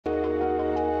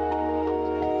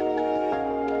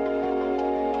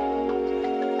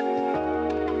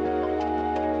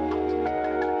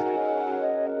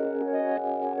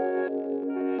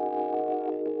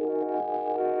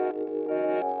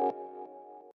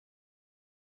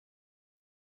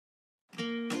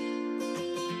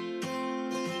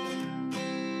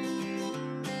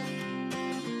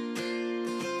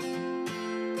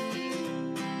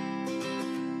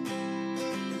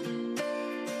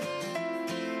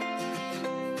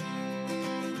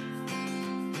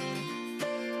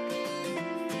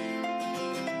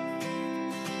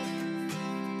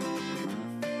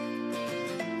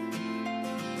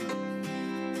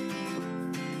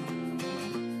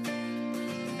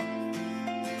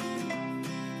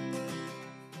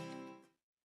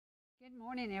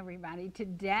Morning, everybody.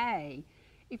 Today,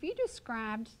 if you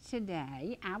described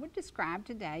today, I would describe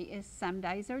today as some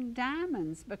days are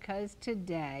diamonds, because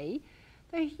today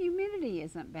the humidity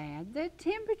isn't bad, the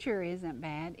temperature isn't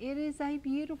bad. It is a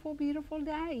beautiful, beautiful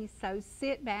day. So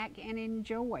sit back and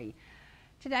enjoy.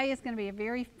 Today is going to be a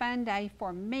very fun day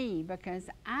for me because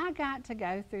I got to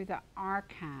go through the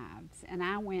archives, and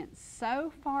I went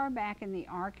so far back in the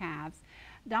archives.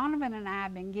 Donovan and I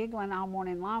have been giggling all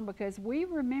morning long because we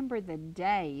remember the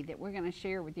day that we're going to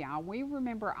share with y'all. We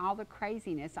remember all the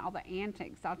craziness, all the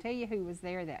antics. I'll tell you who was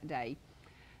there that day.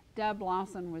 Dub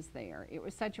Lawson was there. It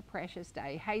was such a precious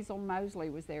day. Hazel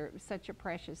Mosley was there. It was such a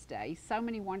precious day. So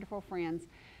many wonderful friends.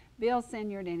 Bill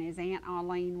Sinyard and his Aunt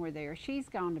Arlene were there. She's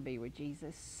gone to be with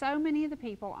Jesus. So many of the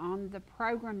people on the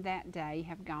program that day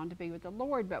have gone to be with the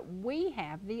Lord, but we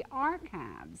have the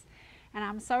archives. And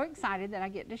I'm so excited that I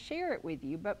get to share it with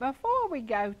you. But before we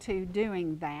go to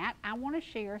doing that, I want to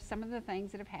share some of the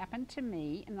things that have happened to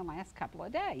me in the last couple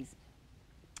of days.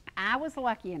 I was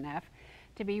lucky enough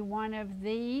to be one of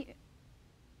the,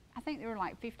 I think there were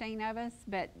like 15 of us,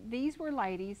 but these were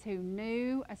ladies who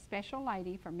knew a special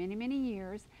lady for many, many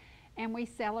years, and we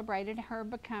celebrated her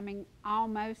becoming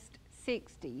almost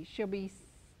 60. She'll be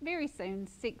very soon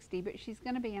 60, but she's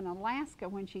going to be in Alaska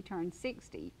when she turns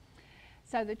 60.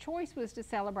 So the choice was to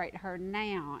celebrate her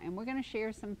now, and we're going to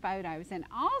share some photos. And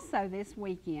also this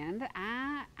weekend,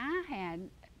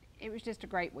 it was just a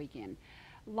great weekend.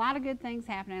 A lot of good things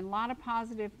happening, a lot of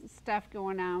positive stuff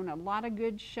going on, a lot of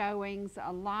good showings,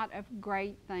 a lot of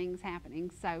great things happening.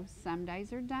 So some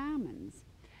days are diamonds.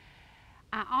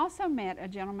 I also met a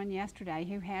gentleman yesterday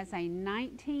who has a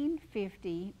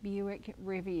 1950 Buick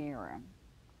Riviera.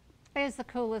 It is the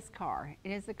coolest car.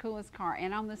 It is the coolest car.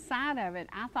 And on the side of it,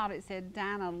 I thought it said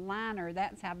Dyna Liner.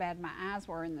 That's how bad my eyes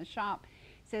were in the shop.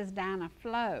 It says Dyna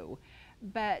Flow.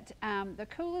 But the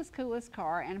coolest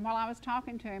car. And while I was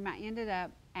talking to him, I ended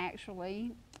up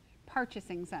actually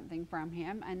purchasing something from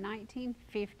him, a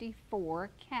 1954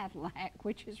 Cadillac,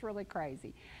 which is really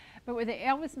crazy. But with the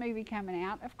Elvis movie coming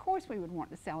out, of course we would want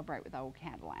to celebrate with old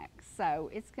Cadillacs. So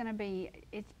it's going to be,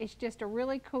 it's just a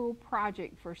really cool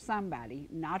project for somebody,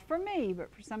 not for me,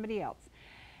 but for somebody else.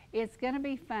 It's going to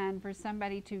be fun for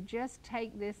somebody to just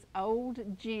take this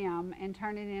old gem and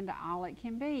turn it into all it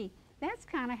can be. That's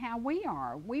kind of how we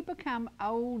are. We become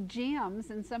old gems,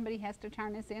 and somebody has to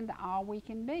turn us into all we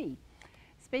can be.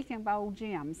 Speaking of old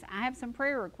gems, I have some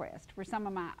prayer requests for some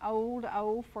of my old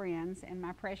friends and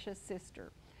my precious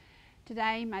sister.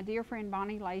 Today, my dear friend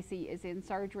Bonnie Lacey is in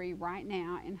surgery right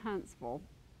now in Huntsville.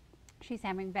 She's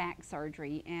having back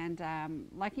surgery, and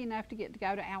lucky enough to get to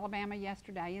go to Alabama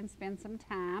yesterday and spend some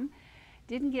time.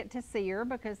 Didn't get to see her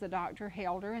because the doctor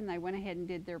held her, and they went ahead and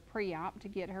did their pre-op to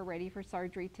get her ready for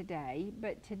surgery today.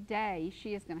 But today,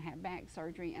 she is going to have back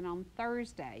surgery, and on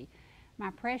Thursday, my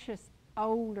precious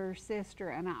older sister,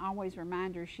 and I always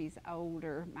remind her she's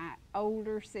older, my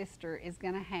older sister is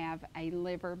going to have a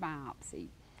liver biopsy.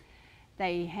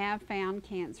 They have found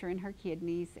cancer in her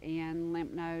kidneys and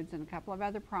lymph nodes and a couple of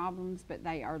other problems, but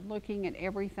they are looking at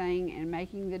everything and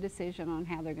making the decision on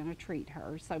how they're going to treat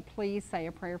her. So please say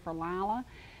a prayer for Lila.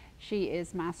 She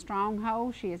is my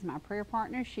stronghold. She is my prayer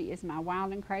partner. She is my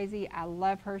wild and crazy. I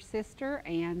love her sister,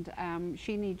 and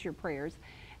she needs your prayers.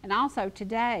 And also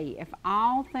today, if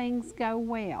all things go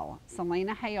well,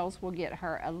 Selena Hales will get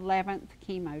her 11th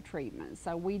chemo treatment.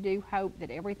 So we do hope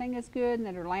that everything is good and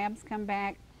that her labs come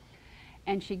back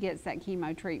and she gets that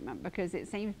chemo treatment, because it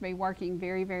seems to be working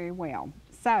very, very well.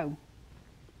 So,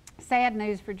 sad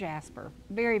news for Jasper.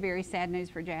 Very, very sad news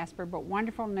for Jasper, but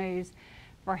wonderful news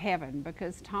for heaven,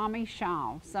 because Tommy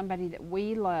Shaw, somebody that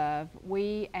we love,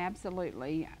 we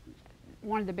absolutely,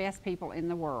 one of the best people in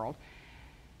the world,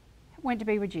 went to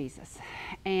be with Jesus.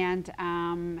 And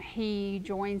he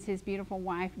joins his beautiful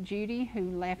wife Judy,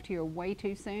 who left here way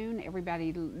too soon.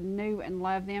 Everybody knew and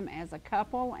loved them as a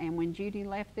couple, and when Judy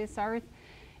left this earth,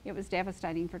 it was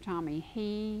devastating for Tommy.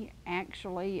 He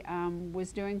actually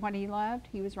was doing what he loved.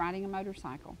 He was riding a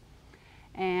motorcycle.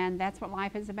 And that's what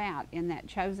life is about, in that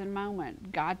chosen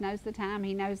moment. God knows the time,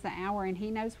 He knows the hour, and He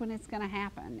knows when it's going to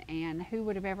happen. And who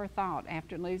would have ever thought,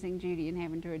 after losing Judy and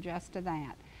having to adjust to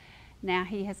that, now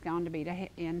he has gone to be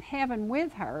in heaven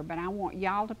with her. But I want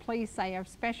y'all to please say a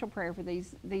special prayer for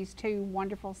these two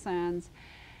wonderful sons.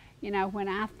 You know, when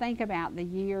I think about the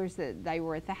years that they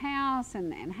were at the house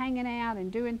and hanging out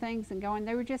and doing things and going,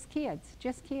 they were just kids,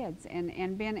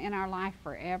 and been in our life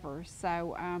forever.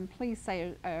 So please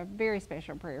say a very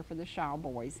special prayer for the Shaw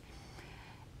boys.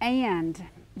 And,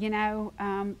 you know,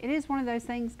 it is one of those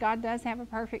things, God does have a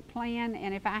perfect plan,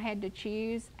 and if I had to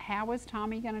choose, how was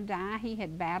Tommy going to die? He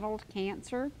had battled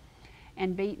cancer,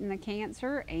 and beaten the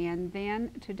cancer, and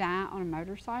then to die on a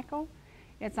motorcycle.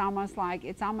 It's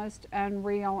almost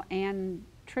unreal and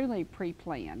truly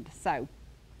pre-planned. So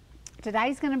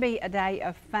today's going to be a day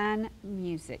of fun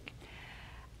music.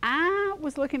 I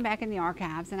was looking back in the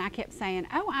archives and I kept saying,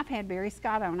 oh, I've had Barry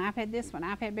Scott on, I've had this one,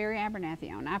 I've had Barry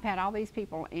Abernathy on, I've had all these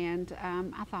people, and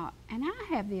I thought, and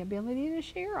I have the ability to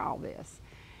share all this.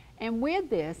 And with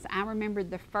this, I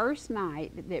remembered the first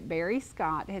night that Barry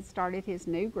Scott had started his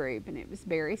new group, and it was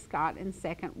Barry Scott and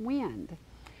Second Wind.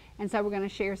 And so we're going to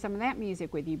share some of that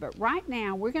music with you. But right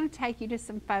now, we're going to take you to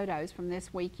some photos from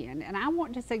this weekend, and I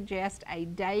want to suggest a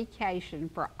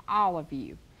daycation for all of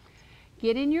you.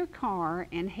 Get in your car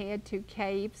and head to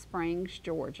Cave Springs,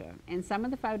 Georgia. And some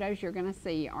of the photos you're going to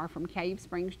see are from Cave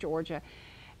Springs, Georgia.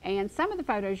 And some of the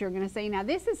photos you're going to see, now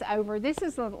this is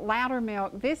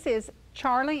Loudermilk. This is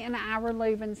Charlie and Ira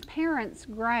Leuven's parents'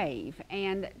 grave.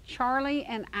 And Charlie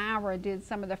and Ira did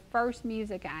some of the first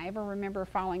music I ever remember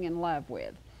falling in love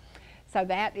with. So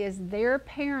that is their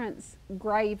parents'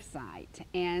 grave site.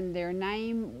 And their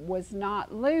name was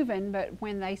not Leuven, but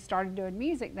when they started doing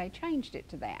music, they changed it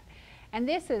to that. And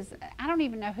this is, I don't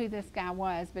even know who this guy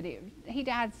was, but he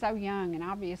died so young and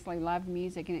obviously loved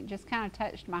music, and it just kind of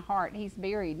touched my heart. He's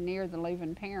buried near the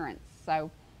Leuven parents.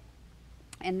 So,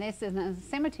 and this is a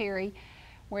cemetery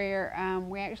where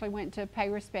we actually went to pay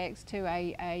respects to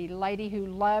a lady who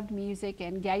loved music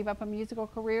and gave up a musical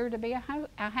career to be a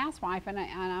housewife and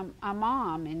a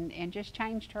mom, and just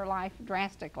changed her life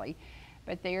drastically.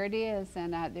 But there it is,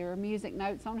 and there are music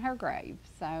notes on her grave.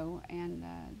 So, and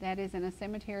that is in a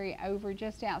cemetery over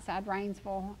just outside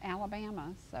Rainsville,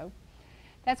 Alabama. So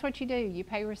that's what you do. You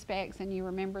pay respects and you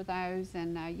remember those,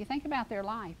 and you think about their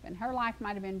life. And her life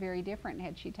might have been very different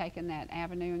had she taken that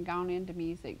avenue and gone into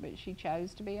music, but she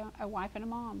chose to be a wife and a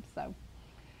mom. So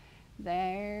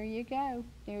there you go.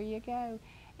 There you go.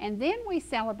 And then we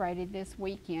celebrated this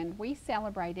weekend, we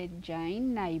celebrated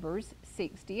Jane Neighbors'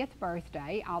 60th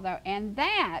birthday, and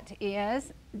that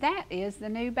is the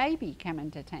new baby coming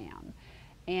to town.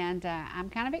 And I'm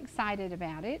kind of excited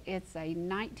about it. It's a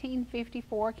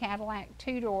 1954 Cadillac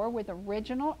two-door with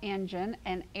original engine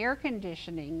and air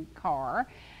conditioning car.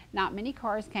 Not many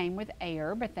cars came with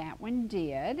air, but that one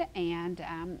did,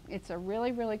 and it's a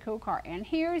really, really cool car. And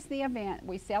here's the event.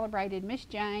 We celebrated Miss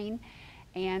Jane,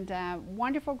 and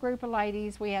wonderful group of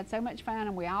ladies. We had so much fun,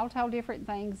 and we all told different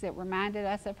things that reminded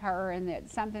us of her, and that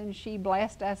something she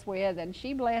blessed us with, and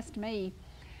she blessed me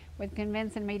with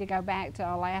convincing me to go back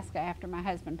to Alaska after my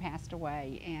husband passed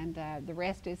away. And the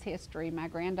rest is history. My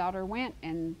granddaughter went,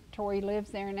 and Tori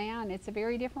lives there now, and it's a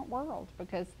very different world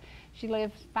because she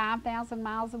lives 5,000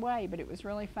 miles away, but it was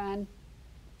really fun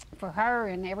for her.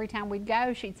 And every time we'd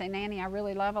go, she'd say, Nanny, I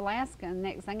really love Alaska, and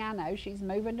next thing I know, she's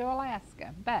moving to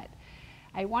Alaska. But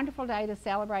a wonderful day to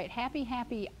celebrate. Happy,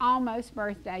 happy almost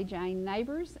birthday, Jane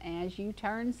Neighbors, as you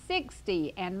turn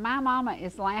 60. And my mama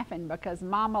is laughing because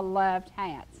mama loved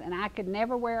hats, and I could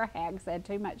never wear a hat because I had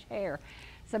too much hair.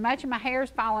 So much of my hair's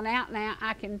falling out now,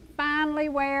 I can finally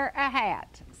wear a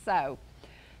hat. So,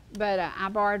 but I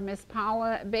borrowed Miss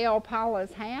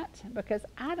Paula's hat because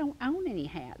I don't own any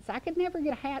hats. I could never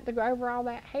get a hat to go over all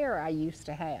that hair I used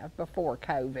to have before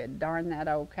COVID. Darn that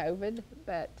old COVID.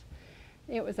 But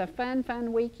it was a fun,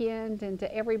 fun weekend, and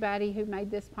to everybody who made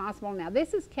this possible. Now,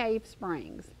 this is Cave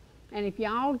Springs, and if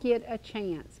y'all get a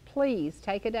chance, please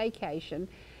take a daycation.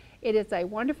 It is a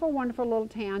wonderful, wonderful little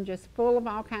town just full of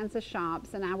all kinds of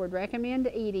shops, and I would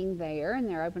recommend eating there. And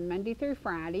they're open Monday through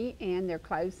Friday, and they're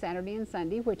closed Saturday and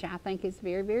Sunday, which I think is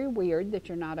very, very weird that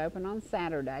you're not open on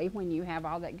Saturday when you have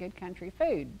all that good country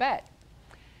food, but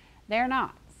they're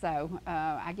not. So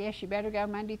I guess you better go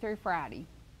Monday through Friday.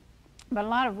 But a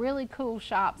lot of really cool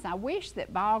shops. I wish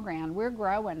that Ball Ground, we're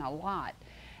growing a lot,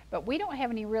 but we don't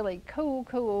have any really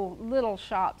cool little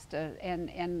shops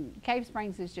and Cave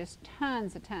Springs is just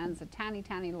tons of tiny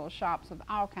little shops with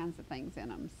all kinds of things in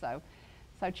them. So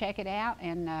check it out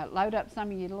and load up some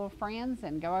of your little friends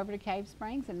and go over to Cave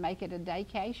Springs and make it a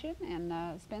daycation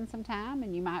and spend some time.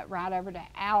 And you might ride over to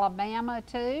Alabama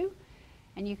too.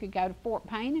 And you could go to Fort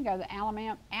Payne and go to the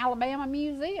Alabama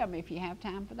Museum if you have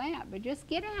time for that. But just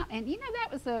get out. And you know,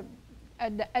 that was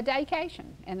a daycation.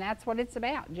 And that's what it's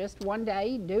about. Just one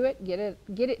day, do it, get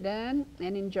it done,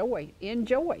 and enjoy.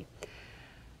 Enjoy.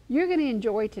 You're going to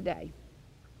enjoy today.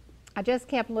 I just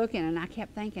kept looking and I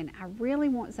kept thinking, I really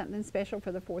want something special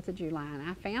for the 4th of July. And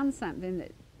I found something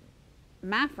that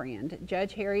my friend,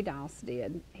 Judge Harry Doss,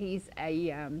 did. He's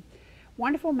a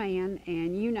wonderful man,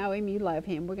 and you know him, you love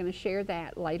him. We're going to share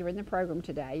that later in the program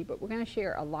today, but we're going to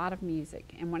share a lot of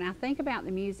music. And when I think about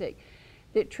the music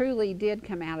that truly did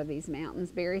come out of these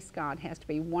mountains. Barry Scott has to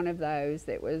be one of those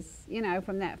that was, you know,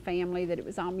 from that family, that it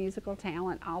was all musical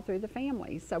talent all through the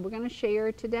family. So we're going to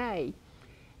share today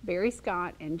Barry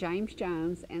Scott and James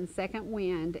Jones and Second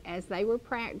Wind as they were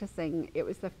practicing. It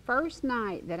was the first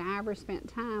night that I ever spent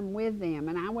time with them,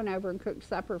 and I went over and cooked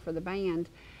supper for the band.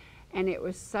 And it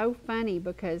was so funny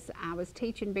because I was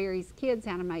teaching Barry's kids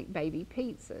how to make baby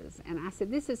pizzas. And I said,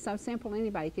 this is so simple,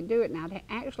 anybody can do it. And I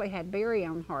actually had Barry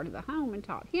on Heart of the Home and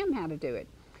taught him how to do it.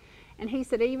 And he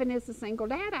said, even as a single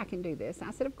dad, I can do this.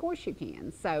 I said, of course you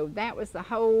can. So that was the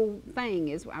whole thing,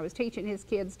 is I was teaching his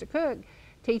kids to cook,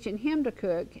 teaching him to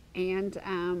cook, and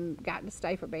got to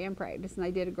stay for band practice, and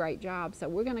they did a great job. So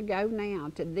we're going to go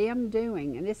now to them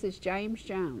doing, and this is James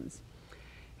Jones,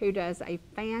 who does a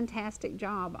fantastic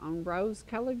job on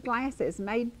rose-colored glasses,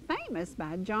 made famous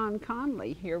by John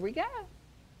Conley. Here we go.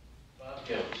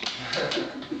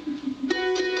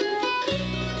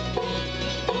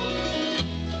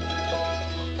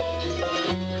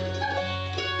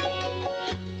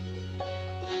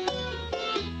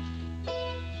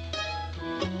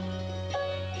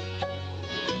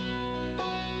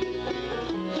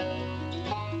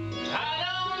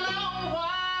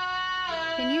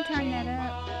 Can you turn that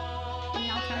up? Can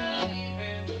y'all turn that up?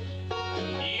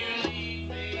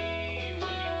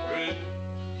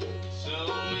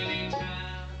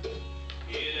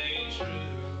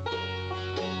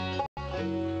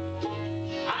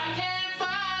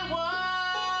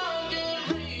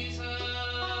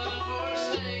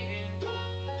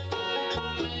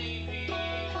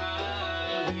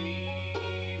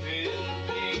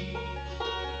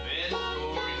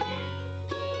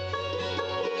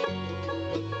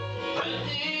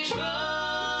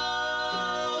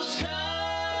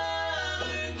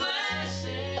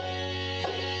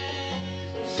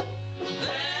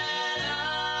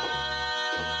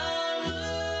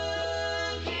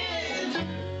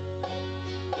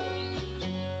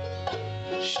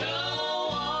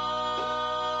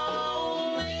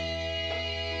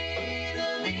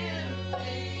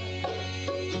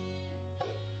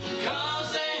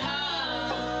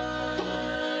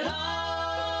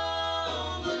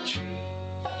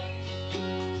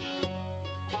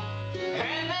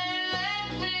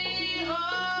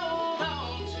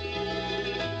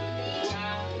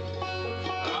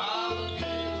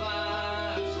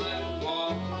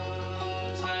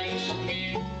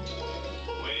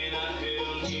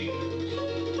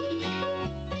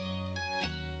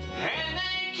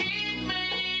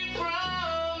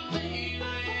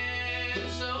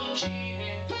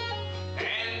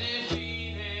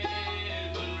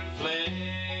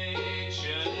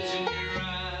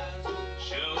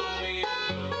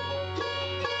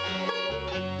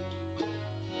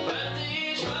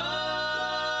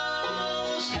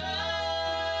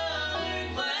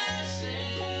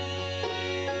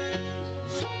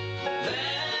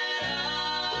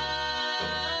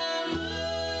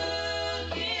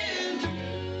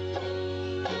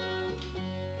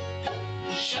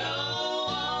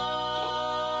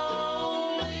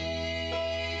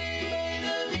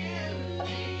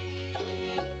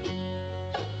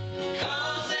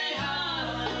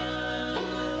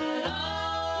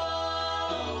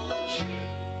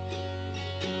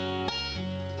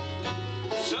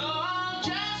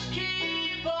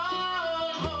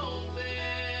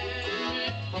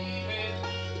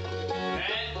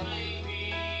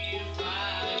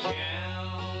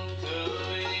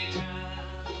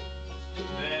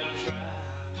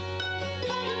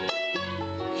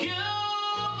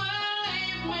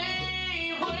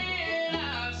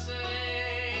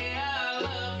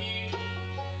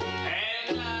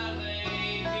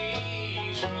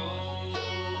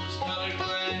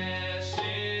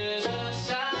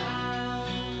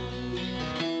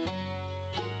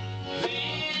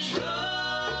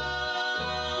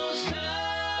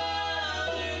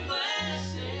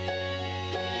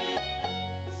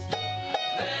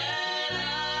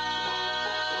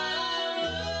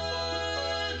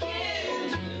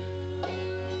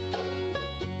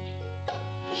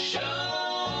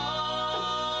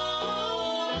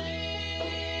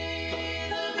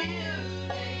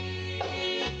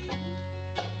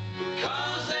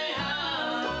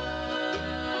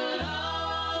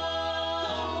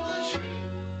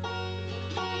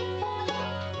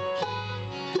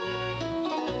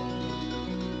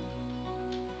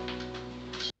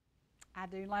 I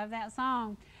do love that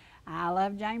song. I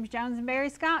love James Jones and Barry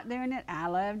Scott doing it. I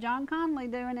love John Conley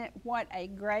doing it. What a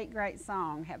great, great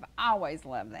song. Have always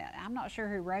loved that. I'm not sure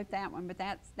who wrote that one, but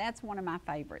that's one of my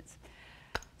favorites.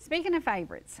 Speaking of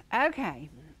favorites, okay,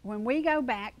 when we go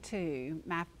back to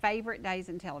my favorite days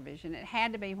in television, it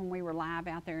had to be when we were live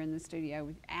out there in the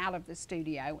studio, out of the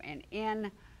studio, and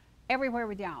in everywhere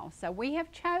with y'all. So we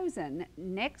have chosen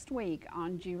next week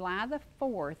on July the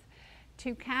 4th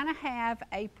to kind of have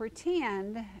a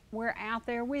pretend we're out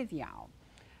there with y'all.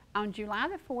 On July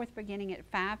the 4th, beginning at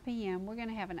 5 p.m., we're going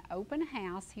to have an open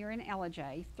house here in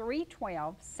Ellijay,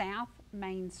 312 South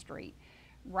Main Street,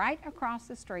 right across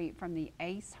the street from the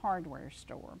Ace Hardware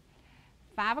store.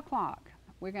 5 o'clock,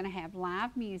 we're going to have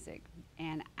live music,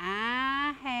 and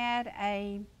I had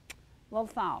a little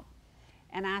thought,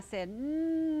 and I said,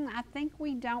 I think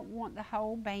we don't want the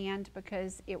whole band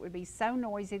because it would be so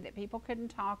noisy that people couldn't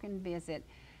talk and visit.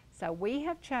 So we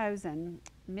have chosen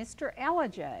Mr.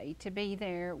 Ellijay to be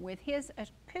there with his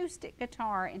acoustic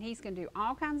guitar, and he's going to do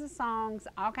all kinds of songs,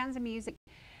 all kinds of music,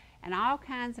 and all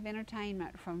kinds of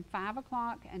entertainment from 5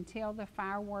 o'clock until the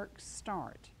fireworks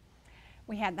start.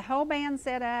 We had the whole band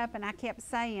set up, and I kept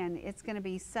saying it's going to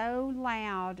be so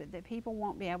loud that people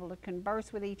won't be able to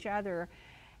converse with each other,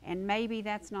 and maybe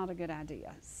that's not a good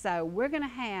idea. So we're going to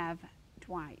have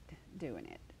Dwight doing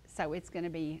it. So it's going to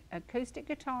be acoustic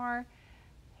guitar.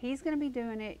 He's going to be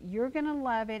doing it. You're going to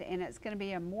love it, and it's going to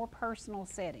be a more personal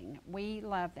setting. We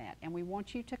love that, and we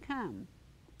want you to come.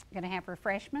 Going to have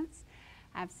refreshments.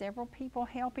 I have several people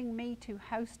helping me to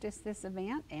hostess this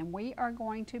event, and we are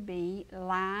going to be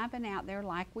live and out there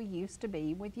like we used to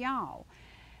be with y'all.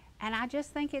 And I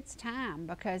just think it's time,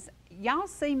 because y'all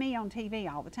see me on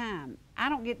TV all the time. I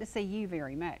don't get to see you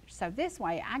very much. So this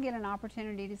way I get an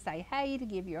opportunity to say hey, to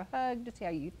give you a hug, to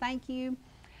tell you thank you.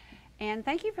 And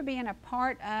thank you for being a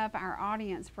part of our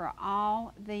audience for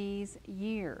all these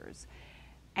years.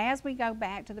 As we go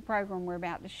back to the program we're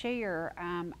about to share,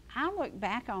 I look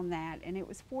back on that, and it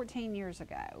was 14 years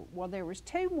ago. Well, there was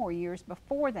 2 more years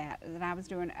before that I was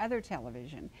doing other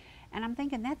television. And I'm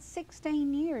thinking that's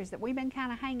 16 years that we've been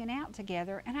kind of hanging out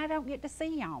together, and I don't get to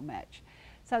see y'all much.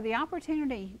 So the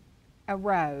opportunity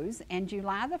arose, and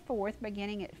July the 4th,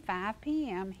 beginning at 5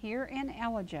 p.m. here in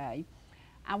Ellijay,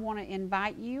 I want to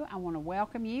invite you, I want to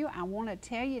welcome you, I want to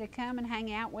tell you to come and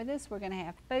hang out with us. We're going to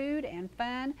have food and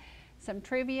fun, some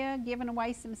trivia, giving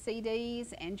away some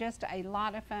CDs, and just a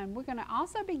lot of fun. We're going to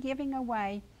also be giving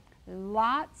away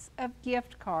lots of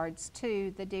gift cards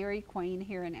to the Dairy Queen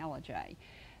here in Ellijay.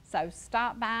 So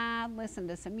stop by, listen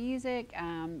to some music,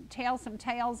 tell some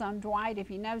tales on Dwight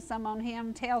if you know some on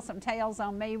him, tell some tales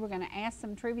on me. We're going to ask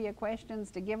some trivia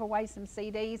questions to give away some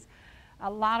CDs. A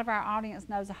lot of our audience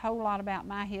knows a whole lot about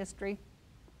my history,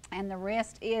 and the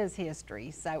rest is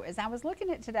history. So as I was looking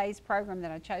at today's program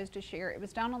that I chose to share, it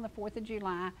was done on the 4th of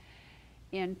July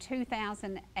in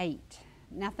 2008.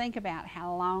 Now think about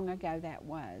how long ago that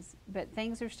was, but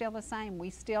things are still the same. We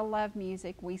still love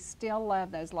music, we still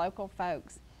love those local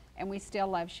folks, and we still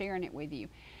love sharing it with you.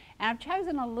 And I've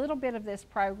chosen a little bit of this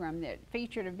program that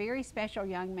featured a very special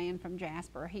young man from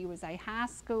Jasper. He was a high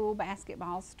school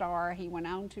basketball star. He went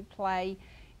on to play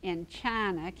in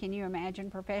China. Can you imagine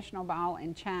professional ball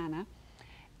in China?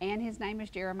 And his name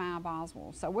is Jeremiah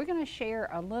Boswell. So we're going to share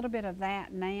a little bit of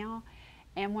that now.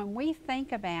 And when we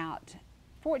think about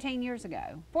 14 years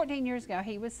ago,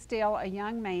 he was still a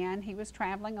young man. He was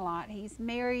traveling a lot. He's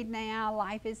married now.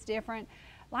 Life is different.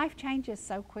 Life changes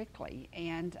so quickly.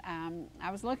 And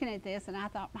I was looking at this and I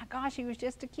thought, my gosh, he was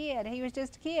just a kid. He was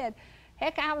just a kid.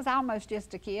 Heck, I was almost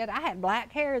just a kid. I had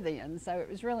black hair then, so it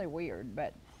was really weird.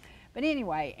 But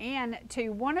anyway, and to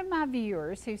one of my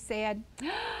viewers who said,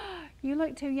 you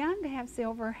look too young to have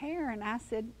silver hair. And I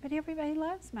said, but everybody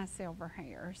loves my silver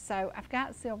hair. So I've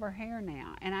got silver hair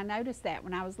now. And I noticed that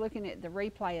when I was looking at the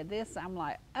replay of this, I'm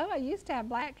like, oh, I used to have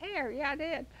black hair. Yeah, I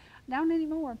did. Don't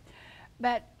anymore.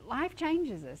 But life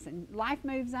changes us and life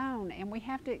moves on, and we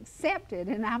have to accept it.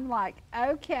 And I'm like,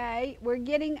 okay, we're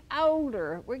getting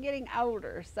older. We're getting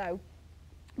older. So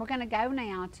we're going to go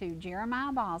now to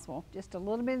Jeremiah Boswell, just a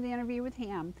little bit of the interview with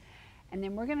him. And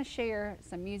then we're going to share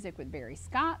some music with Barry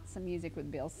Scott, some music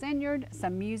with Bill Sinyard,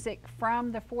 some music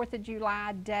from the 4th of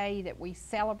July day that we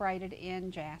celebrated in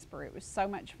Jasper. It was so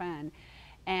much fun.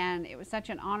 And it was such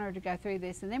an honor to go through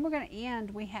this. And then we're going to end,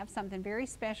 we have something very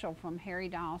special from Harry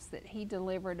Doss that he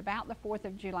delivered about the 4th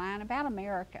of July and about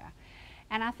America.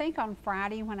 And I think on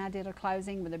Friday when I did a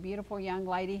closing with a beautiful young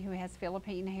lady who has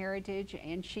Philippine heritage,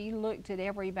 and she looked at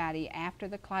everybody after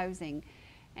the closing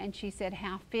and she said,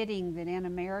 how fitting that in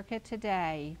America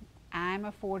today I'm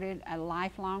afforded a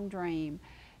lifelong dream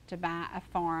to buy a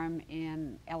farm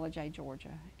in Ellijay,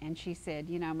 Georgia. And she said,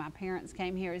 you know, my parents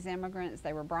came here as immigrants.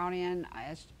 They were brought in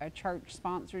as a church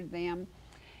sponsored them.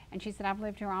 And she said, I've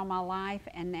lived here all my life,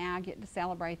 and now I get to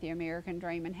celebrate the American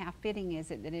dream. And how fitting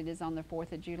is it that it is on the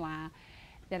 4th of July.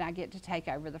 that I get to take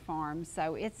over the farm.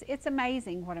 So it's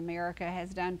amazing what America has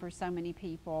done for so many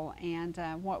people, and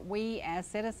what we as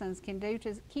citizens can do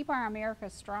to keep our America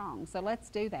strong. So let's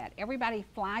do that. Everybody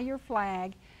fly your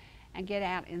flag and get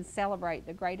out and celebrate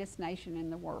the greatest nation in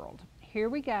the world. Here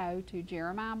we go to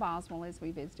Jeremiah Boswell as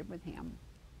we visited with him.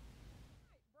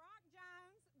 Brock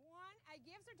Jones won a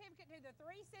gift certificate to the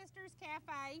Three Sisters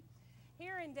Cafe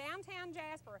here in downtown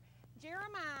Jasper.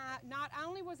 Jeremiah not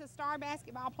only was a star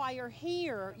basketball player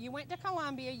here, you went to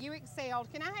Columbia, you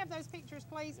excelled. Can I have those pictures,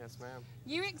 please? Yes, ma'am.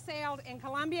 You excelled in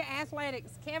Columbia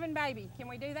athletics. Kevin Baby, can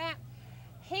we do that?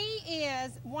 He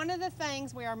is one of the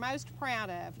things we are most proud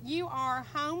of. You are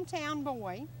a hometown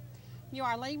boy. You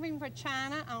are leaving for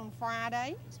China on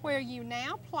Friday, where you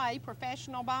now play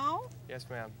professional ball Yes,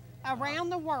 ma'am. around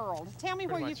the world. Tell me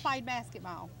where you much. played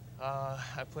basketball.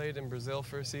 I played in Brazil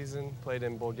for a season, played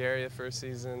in Bulgaria for a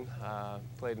season,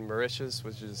 played in Mauritius,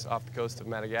 which is off the coast of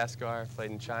Madagascar,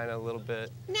 played in China a little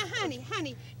bit. Now, honey,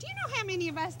 do you know how many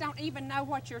of us don't even know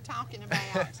what you're talking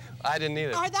about? I didn't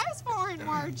either. Are those foreign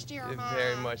words, Jeremiah?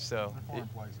 Very much so.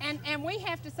 And we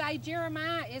have to say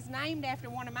Jeremiah is named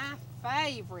after one of my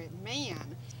favorite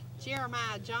men,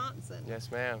 Jeremiah Johnson.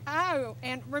 Yes, ma'am. Oh,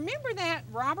 and remember that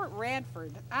Robert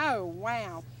Redford. Oh,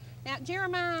 wow. Now,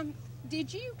 Jeremiah,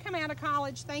 did you come out of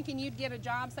college thinking you'd get a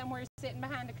job somewhere sitting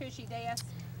behind a cushy desk?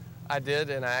 I did,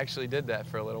 and I actually did that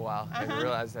for a little while and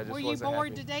realized I just wasn't happy. Were you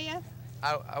bored to death?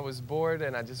 I was bored,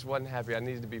 and I just wasn't happy. I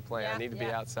needed to be playing. I needed to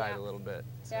be outside a little bit.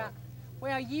 So. Yeah.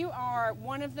 Well, you are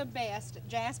one of the best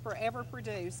Jasper ever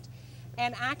produced,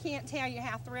 and I can't tell you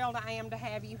how thrilled I am to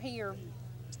have you here.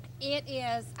 It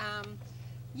is,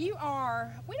 we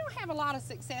don't have a lot of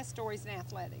success stories in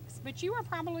athletics, but you are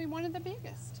probably one of the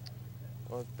biggest.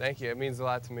 Well, thank you. It means a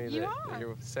lot to me that are.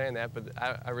 you're saying that, but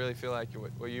I really feel like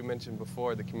what you mentioned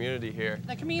before, the community here,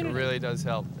 The community. it really does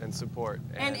help and support.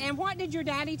 And what did your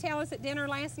daddy tell us at dinner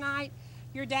last night?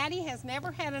 Your daddy has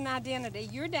never had an identity.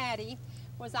 Your daddy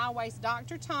was always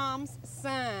Dr. Tom's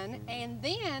son, and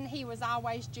then he was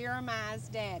always Jeremiah's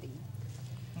daddy.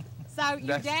 So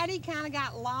your daddy kind of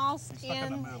got lost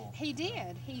in the middle. He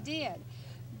did.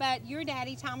 But your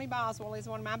daddy, Tommy Boswell, is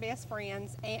one of my best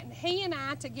friends, and he and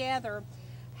I together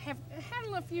have had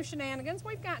a few shenanigans.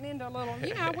 We've gotten into a little,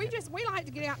 we like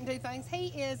to get out and do things. He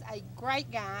is a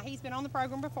great guy. He's been on the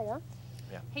program before.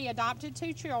 Yeah. He adopted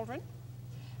 2 children.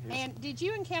 And did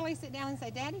you and Kelly sit down and say,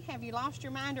 Daddy, have you lost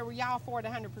your mind, or were y'all for it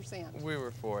 100%? We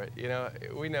were for it. You know,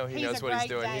 we know he knows what he's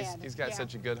doing. He's got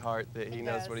such a good heart that he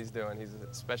knows what he's doing. He's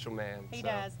a special man. He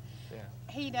does. Yeah.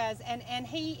 He does, and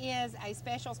he is a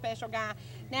special, special guy.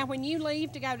 Now, when you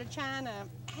leave to go to China,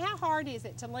 how hard is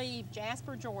it to leave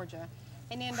Jasper, Georgia,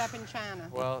 and end up in China?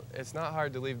 Well, it's not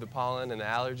hard to leave the pollen and the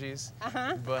allergies,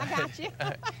 but, I got you.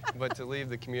 but to leave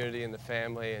the community and the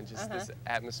family and just this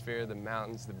atmosphere, the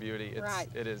mountains, the beauty,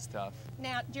 it is tough.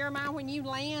 Now, Jeremiah, when you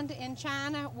land in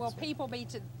China, will people be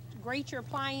to greet your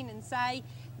plane and say,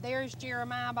 there's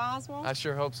Jeremiah Boswell? I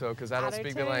sure hope so, because I don't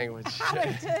speak the language.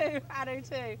 I do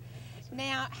too.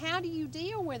 Now, how do you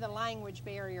deal with a language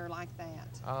barrier like that?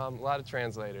 A lot of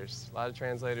translators,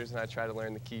 and I try to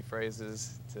learn the key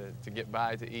phrases to get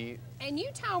by, to eat. And you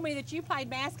told me that you played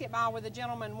basketball with a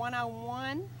gentleman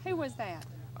one-on-one. Who was that?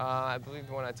 I believe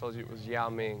the one I told you was Yao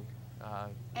Ming.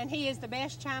 And he is the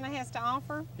best China has to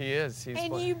offer? He is.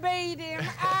 And you beat him.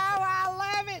 Oh, I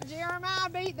love it. Jeremiah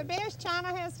beat the best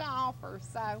China has to offer.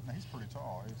 So He's pretty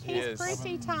tall. He's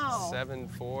pretty tall.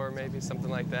 7'4", maybe, something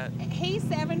like that. He's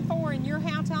 7'4", and you're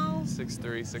how tall? 6'3",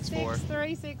 6'4".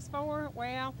 6'3", 6'4".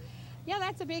 Well, yeah,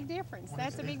 that's a big difference.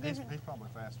 That's a big difference. He's probably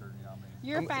faster than I mean.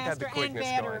 You're faster and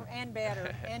better and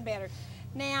better and better.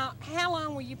 Now, how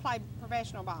long will you play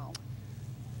professional ball?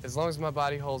 As long as my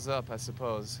body holds up, I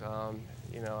suppose.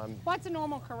 What's a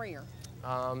normal career?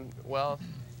 Well,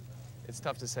 it's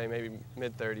tough to say. Maybe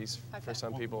mid-30s for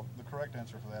some people. The correct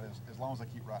answer for that is as long as they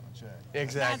keep writing a check.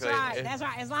 Exactly. That's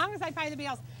right. As long as they pay the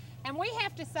bills. And we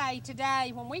have to say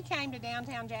today, when we came to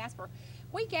downtown Jasper,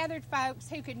 we gathered folks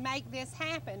who could make this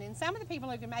happen. And some of the people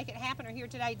who can make it happen are here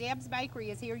today. Deb's Bakery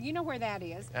is here. You know where that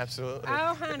is. Absolutely.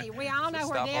 Oh, honey, we all know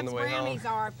where Deb's Brownies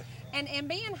home. are. And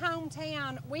being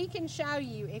hometown, we can show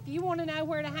you. If you want to know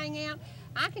where to hang out,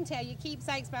 I can tell you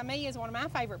Keepsakes by Me is one of my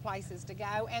favorite places to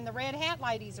go. And the Red Hat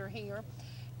ladies are here.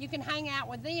 You can hang out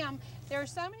with them. There are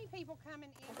so many people coming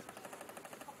in.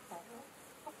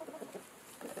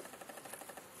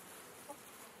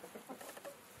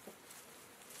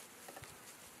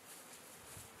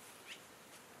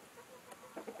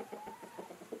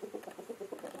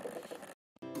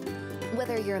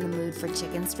 Whether you're in the mood for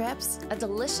chicken strips, a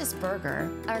delicious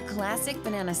burger, our classic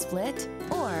banana split,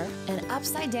 or an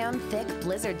upside-down thick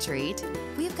blizzard treat,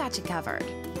 we've got you covered.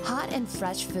 Hot and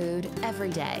fresh food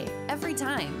every day, every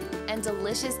time. And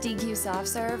delicious DQ soft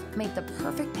serve make the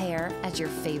perfect pair at your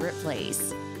favorite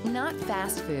place. Not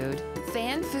fast food,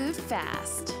 fan food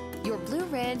fast. Your Blue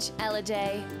Ridge,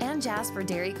 Ellijay, and Jasper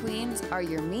Dairy Queens are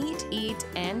your meet, eat,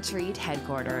 and treat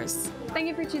headquarters. Thank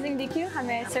you for choosing DQ. How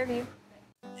may I serve you?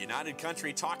 United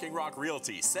Country Talking Rock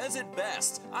Realty says it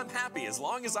best. I'm happy as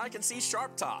long as I can see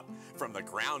Sharp Top. From the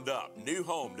ground up, new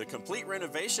home to complete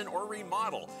renovation or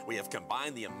remodel, we have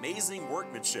combined the amazing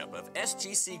workmanship of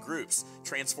SGC Groups,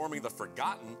 transforming the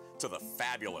forgotten to the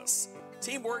fabulous.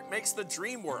 Teamwork makes the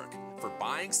dream work. For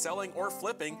buying, selling, or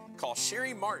flipping, call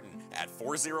Sherry Martin at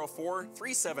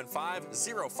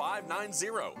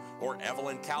 404-375-0590 or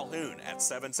Evelyn Calhoun at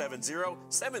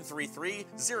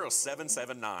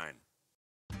 770-733-0779.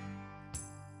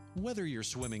 Whether you're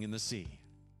swimming in the sea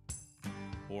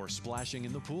or splashing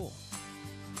in the pool,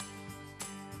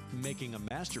 making a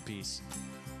masterpiece,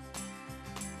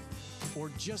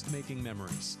 or just making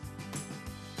memories,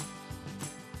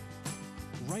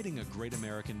 writing a great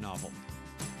American novel,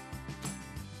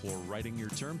 or writing your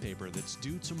term paper that's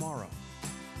due tomorrow.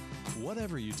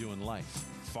 Whatever you do in life,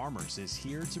 Farmers is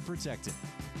here to protect it.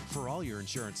 For all your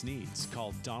insurance needs,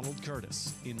 call Donald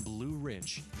Curtis in Blue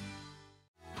Ridge.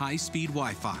 High-speed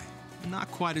Wi-Fi. Not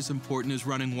quite as important as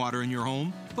running water in your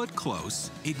home, but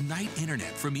close. Ignite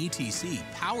Internet from ETC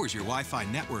powers your Wi-Fi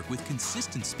network with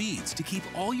consistent speeds to keep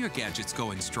all your gadgets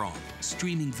going strong.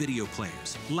 Streaming video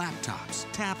players, laptops,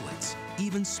 tablets,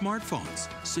 even smartphones,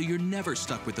 so you're never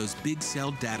stuck with those big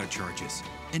cell data charges.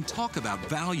 And talk about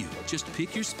value. Just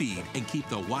pick your speed and keep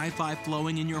the Wi-Fi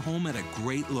flowing in your home at a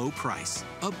great low price.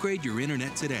 Upgrade your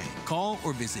internet today. Call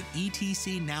or visit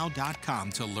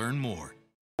etcnow.com to learn more.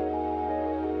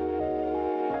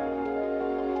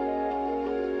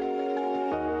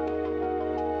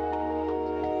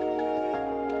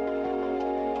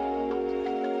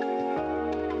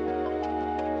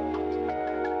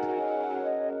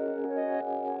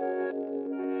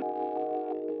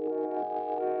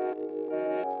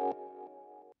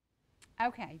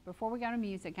 Okay, before we go to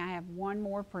music, I have one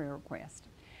more prayer request.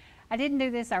 I didn't do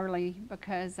this early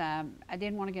because I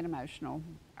didn't want to get emotional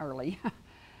early.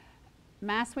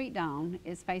 My sweet Dawn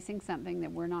is facing something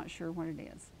that we're not sure what it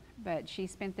is, but she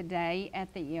spent the day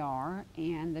at the ER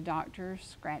and the doctor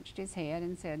scratched his head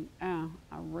and said, oh,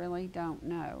 I really don't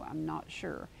know, I'm not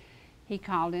sure. He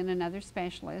called in another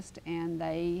specialist and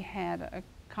they had a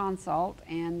consult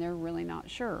and they're really not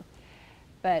sure.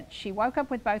 But she woke up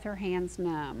with both her hands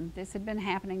numb. This had been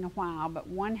happening a while, but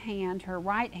one hand, her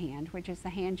right hand, which is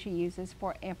the hand she uses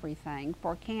for everything,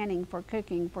 for canning, for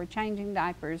cooking, for changing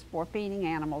diapers, for feeding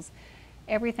animals,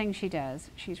 everything she does,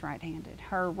 she's right-handed.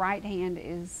 Her right hand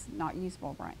is not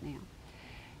usable right now.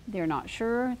 They're not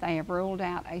sure. They have ruled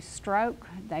out a stroke.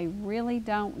 They really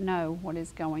don't know what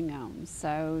is going on.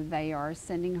 So they are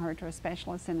sending her to a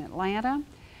specialist in Atlanta,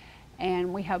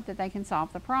 and we hope that they can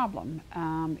solve the problem.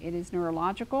 It is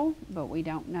neurological, but we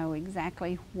don't know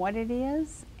exactly what it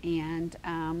is, and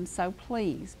so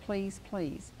please, please,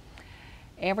 please.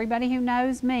 Everybody who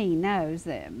knows me knows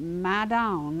that my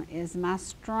Dawn is my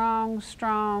strong,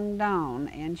 strong Dawn,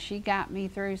 and she got me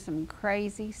through some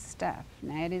crazy stuff.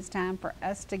 Now it is time for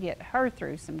us to get her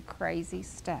through some crazy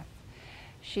stuff.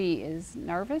 She is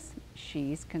nervous,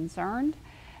 she's concerned,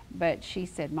 but she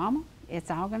said, Mama,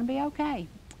 it's all gonna be okay.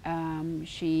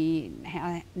 She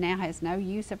now has no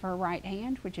use of her right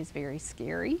hand, which is very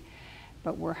scary,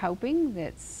 but we're hoping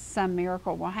that some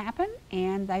miracle will happen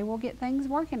and they will get things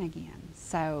working again.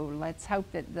 So let's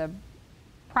hope that the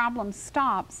problem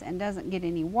stops and doesn't get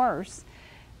any worse.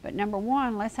 But number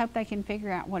one, let's hope they can figure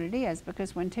out what it is,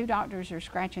 because when two doctors are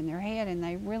scratching their head and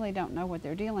they really don't know what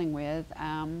they're dealing with,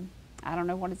 I don't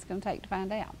know what it's going to take to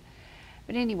find out.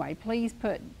 But anyway, please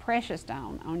put Precious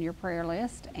Dawn on your prayer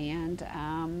list, and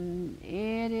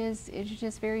it's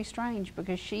just very strange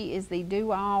because she is the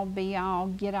do-all, be-all,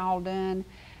 get-all done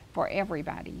for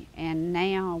everybody, and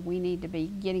now we need to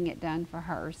be getting it done for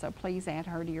her, so please add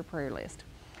her to your prayer list.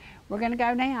 We're going to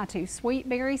go now to Sweet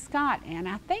Barry Scott, and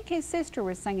I think his sister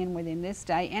was singing with him this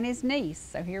day, and his niece,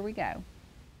 so here we go.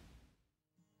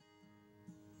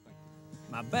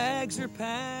 My bags are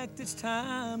packed, it's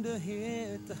time to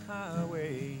hit the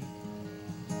highway.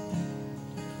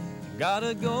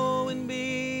 Gotta go and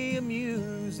be a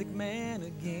music man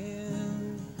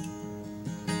again.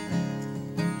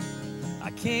 I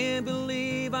can't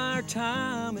believe our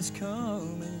time has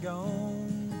come and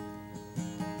gone.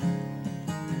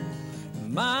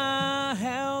 My,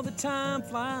 how the time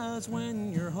flies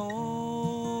when you're home.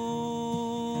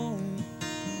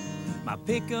 My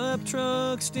pickup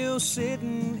truck still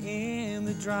sitting in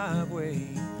the driveway,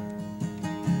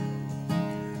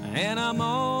 and I'm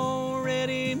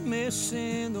already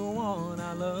missing the one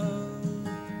I love.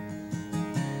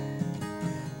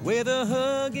 With a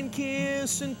hug and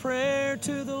kiss and prayer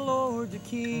to the Lord to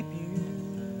keep you,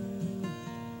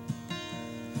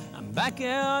 I'm back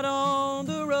out on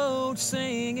the road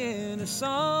singing a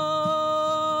song.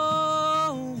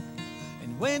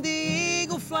 And when the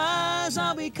eagle flies,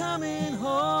 I'll be coming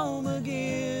home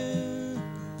again,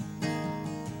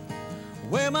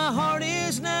 where my heart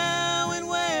is now and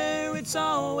where it's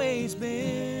always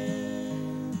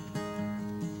been.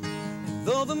 And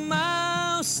though the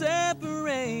miles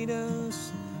separate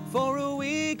us for a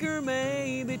week or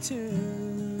maybe two,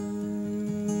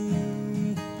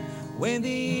 when the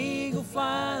eagle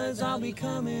flies, I'll be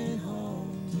coming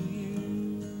home to you.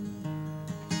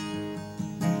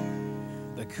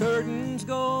 The curtain's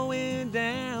going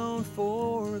down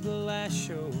for the last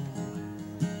show,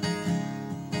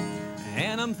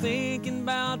 and I'm thinking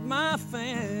about my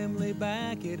family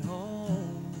back at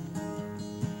home.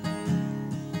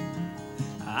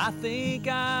 I think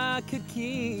I could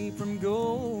keep from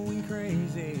going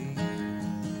crazy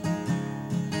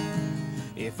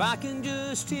if I can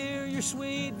just hear your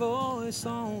sweet voice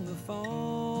on the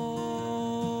phone.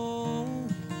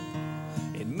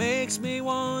 It makes me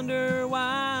wonder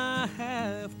why I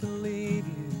have to leave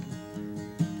you,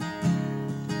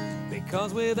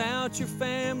 because without your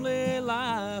family,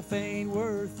 life ain't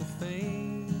worth a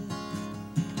thing.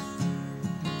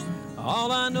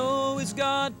 All I know is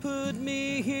God put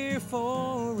me here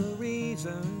for a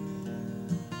reason,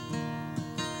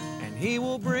 and He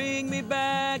will bring me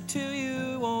back to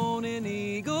you on an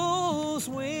eagle's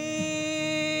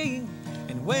wing.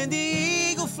 And when the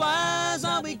eagle flies,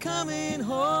 I'll be coming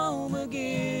home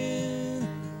again,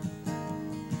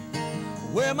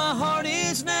 where my heart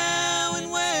is now and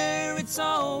where it's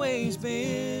always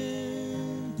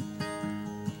been.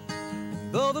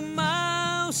 And though the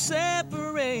miles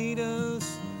separate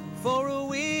us for a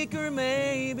week or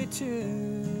maybe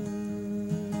two,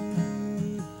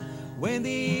 when the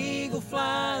eagle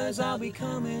flies, I'll be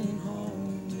coming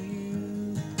home to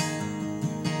you.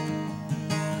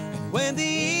 And when the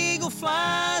eagle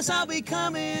flies, I'll be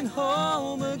coming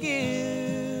home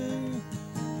again,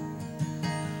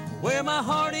 where my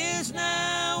heart is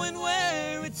now and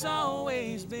where it's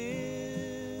always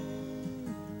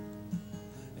been.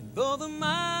 And though the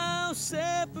miles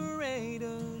separate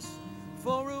us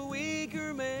for a week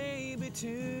or maybe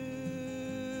two,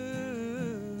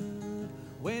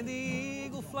 when the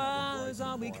eagle flies,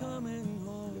 I'll be coming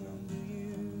home to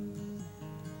you.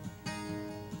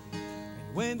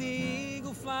 And when the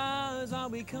eagle flies, I'll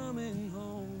be coming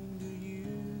home to you.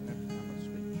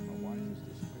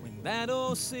 When that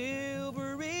old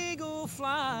silver eagle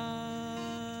flies,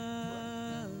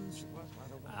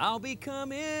 I'll be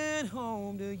coming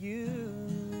home to you.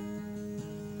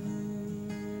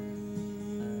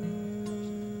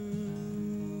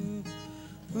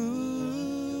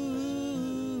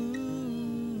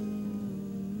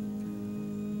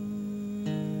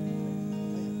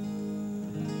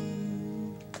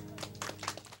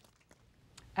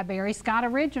 A Barry Scott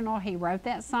original. He wrote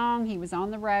that song. He was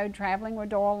on the road traveling with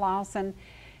Doyle Lawson.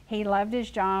 He loved his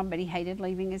job, but he hated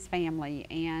leaving his family,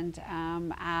 and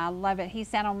I love it. He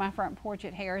sat on my front porch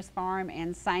at Harris Farm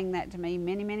and sang that to me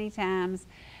many, many times,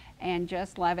 and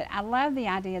just love it. I love the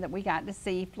idea that we got to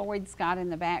see Floyd Scott in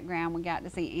the background. We got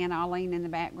to see Aunt Arlene in the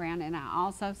background, and I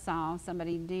also saw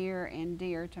somebody dear and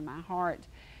dear to my heart,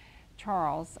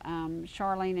 Charles.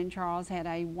 Charlene and Charles had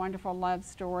a wonderful love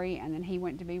story, and then he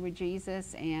went to be with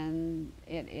Jesus, and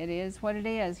it is what it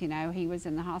is. You know, he was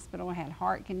in the hospital, had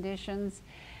heart conditions,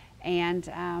 and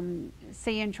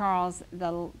seeing Charles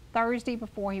the Thursday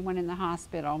before he went in the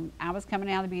hospital, I was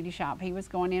coming out of the beauty shop. He was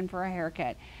going in for a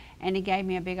haircut, and he gave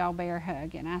me a big old bear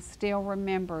hug, and I still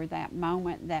remember that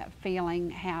moment, that feeling,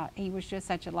 how he was just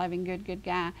such a loving, good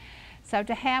guy. So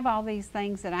to have all these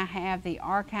things that I have, the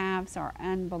archives are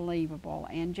unbelievable,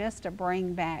 and just to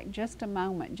bring back just a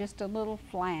moment, just a little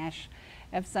flash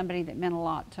of somebody that meant a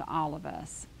lot to all of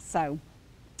us. So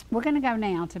we're going to go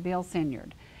now to Bill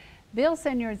Sinyard. Bill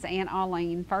Sinyard's Aunt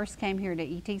Arlene first came here to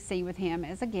ETC with him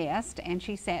as a guest, and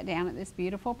she sat down at this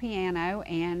beautiful piano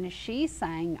and she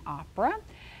sang opera.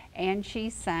 And she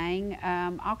sang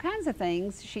all kinds of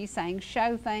things. She sang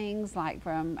show things like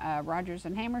from Rodgers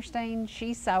and Hammerstein.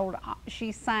 She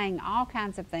sang all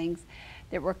kinds of things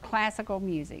that were classical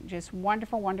music, just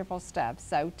wonderful, wonderful stuff.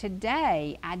 So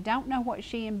today, I don't know what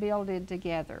she and Bill did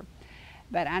together,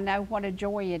 but I know what a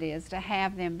joy it is to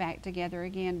have them back together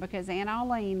again, because Aunt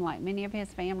Arlene, like many of his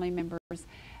family members,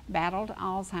 battled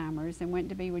Alzheimer's and went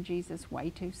to be with Jesus way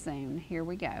too soon. Here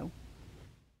we go.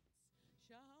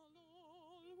 Shall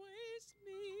always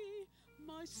be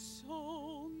my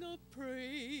song of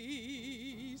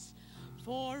praise,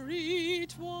 for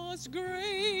it was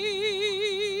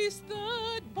grace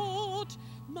that bought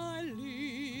my liberty.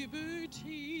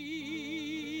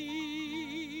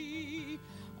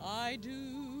 I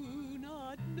do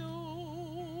not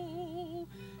know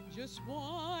just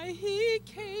why he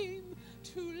came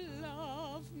to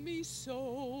love me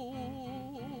so.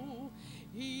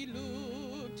 He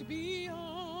looked beyond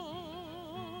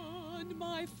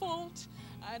my fault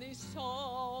and he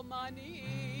saw my need.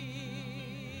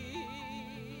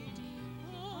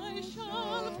 I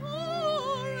shall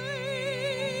forever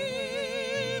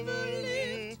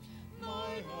lift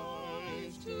my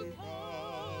eyes to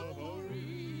Calvary,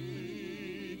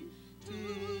 to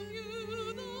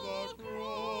view the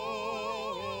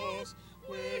cross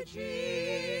where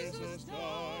Jesus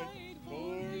died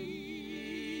for me.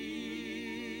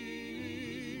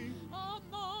 A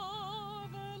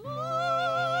marvelous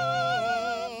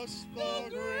the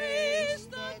grace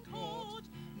that caught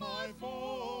my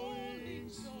falling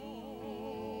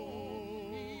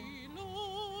soul. He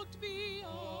looked beyond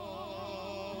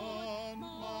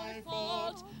my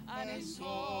fault and he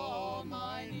saw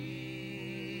my need.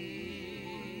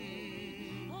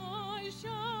 I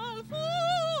shall forever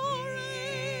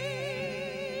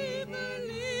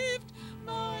lift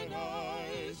mine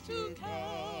eyes to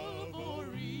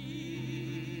Calvary,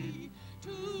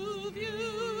 to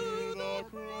view the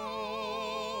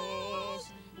cross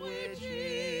where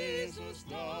Jesus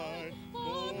died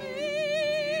for me.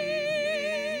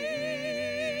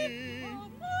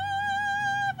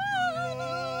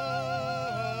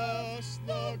 Marvelous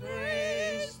the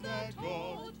grace that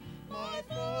caught my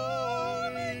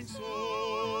falling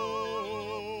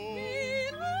soul. He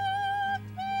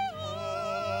looked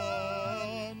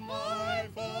beyond my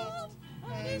fault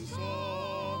and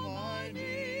saw my need.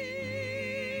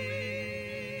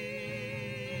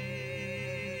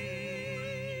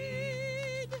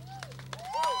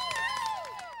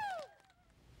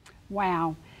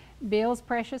 Wow. Bill's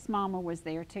precious mama was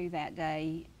there too that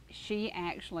day. She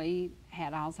actually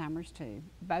had Alzheimer's too.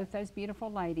 Both those beautiful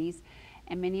ladies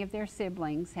and many of their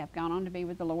siblings have gone on to be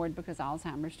with the Lord because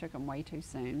Alzheimer's took them way too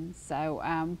soon. So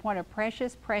what a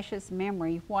precious, precious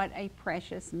memory. What a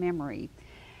precious memory.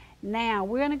 Now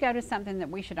we're going to go to something that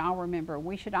we should all remember.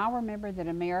 We should all remember that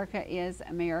America is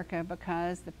America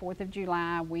because the 4th of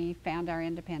July we found our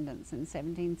independence in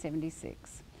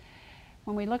 1776.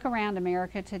 When we look around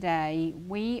America today,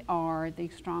 we are the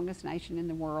strongest nation in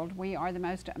the world. We are the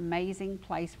most amazing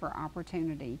place for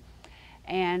opportunity.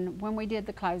 And when we did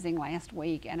the closing last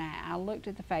week, and I looked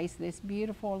at the face of this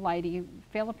beautiful lady,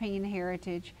 Philippine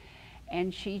heritage,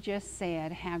 and she just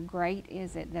said, how great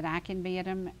is it that I can be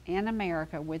in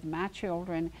America with my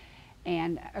children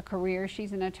and a career.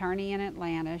 She's an attorney in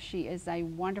Atlanta. She is a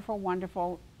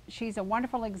wonderful, she's a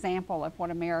wonderful example of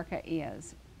what America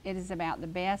is. It is about the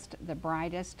best, the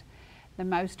brightest, the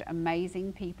most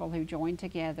amazing people who join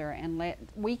together and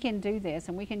we can do this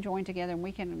and we can join together and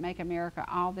we can make America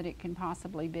all that it can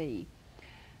possibly be.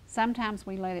 Sometimes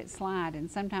we let it slide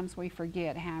and sometimes we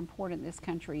forget how important this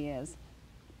country is.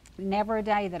 Never a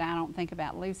day that I don't think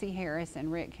about Lucy Harris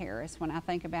and Rick Harris when I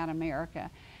think about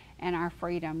America and our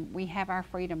freedom. We have our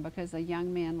freedom because of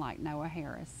young men like Noah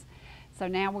Harris. So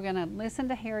now we're going to listen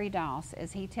to Harry Doss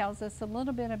as he tells us a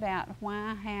little bit about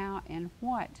why, how, and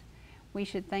what we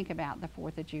should think about the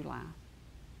 4th of July.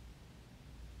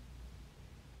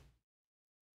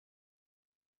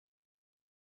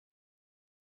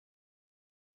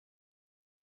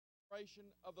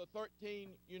 Of the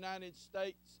 13 United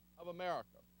States of America.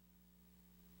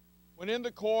 When in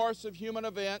the course of human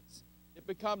events it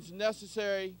becomes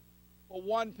necessary for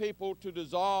one people to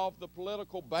dissolve the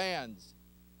political bands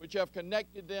which have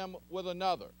connected them with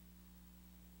another,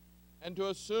 and to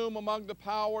assume among the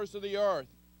powers of the earth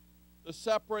the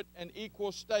separate and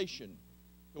equal station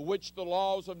to which the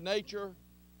laws of nature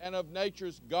and of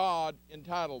nature's God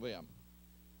entitle them.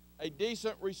 A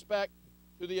decent respect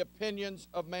to the opinions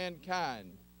of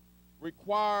mankind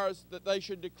requires that they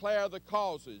should declare the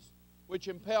causes which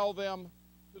impel them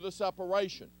to the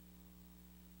separation.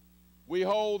 We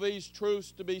hold these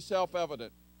truths to be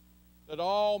self-evident, that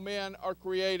all men are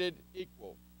created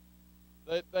equal,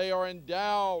 that they are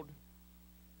endowed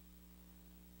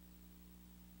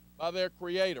by their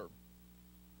Creator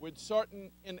with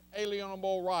certain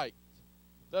inalienable rights,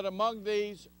 that among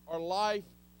these are life,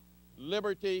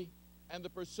 liberty, and the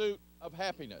pursuit of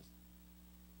happiness.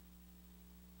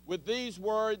 With these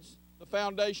words, the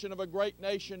foundation of a great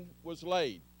nation was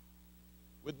laid.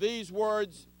 With these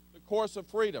words, the course of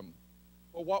freedom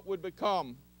for what would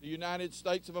become the United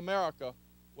States of America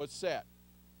was set.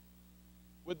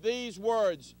 With these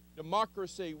words,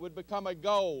 democracy would become a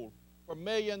goal for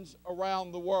millions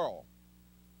around the world.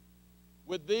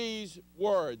 With these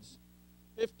words,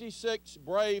 56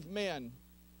 brave men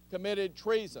committed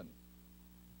treason.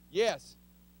 Yes,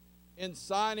 in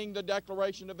signing the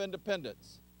Declaration of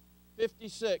Independence,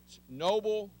 56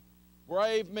 noble,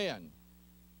 brave men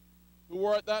who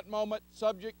were at that moment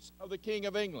subjects of the King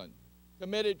of England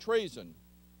committed treason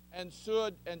and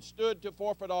stood to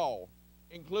forfeit all,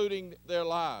 including their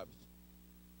lives.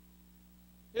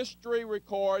 History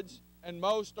records, and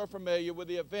most are familiar with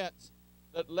the events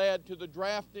that led to the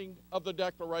drafting of the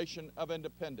Declaration of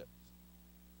Independence.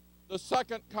 The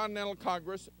Second Continental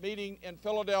Congress, meeting in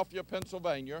Philadelphia,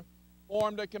 Pennsylvania,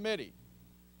 formed a committee.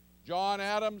 John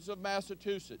Adams of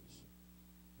Massachusetts,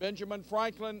 Benjamin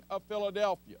Franklin of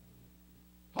Philadelphia,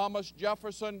 Thomas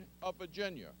Jefferson of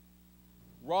Virginia,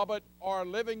 Robert R.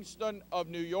 Livingston of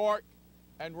New York,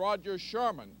 and Roger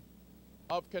Sherman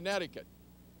of Connecticut.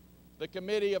 The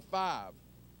Committee of Five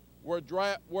were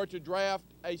to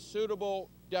draft a suitable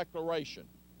declaration.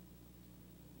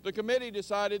 The committee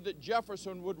decided that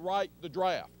Jefferson would write the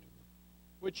draft,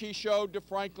 which he showed to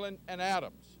Franklin and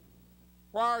Adams.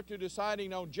 Prior to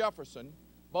deciding on Jefferson,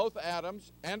 both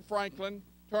Adams and Franklin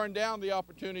turned down the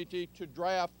opportunity to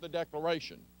draft the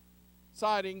Declaration,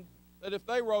 citing that if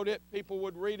they wrote it, people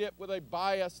would read it with a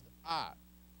biased eye.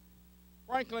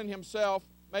 Franklin himself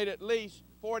made at least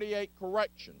 48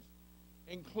 corrections,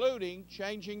 including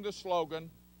changing the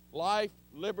slogan, "Life,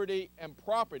 Liberty, and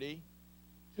Property,"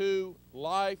 to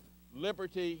 "Life,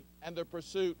 Liberty, and the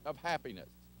Pursuit of Happiness."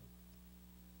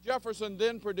 Jefferson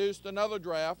then produced another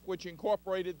draft which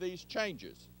incorporated these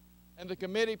changes, and the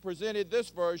committee presented this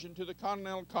version to the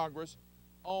Continental Congress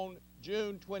on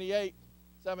June 28,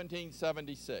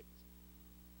 1776.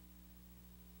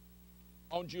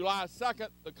 On July 2nd,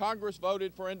 the Congress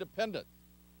voted for independence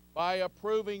by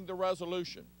approving the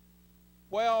resolution,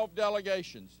 12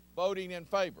 delegations voting in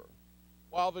favor,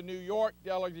 while the New York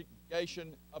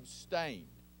delegation abstained.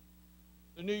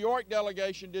 The New York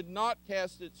delegation did not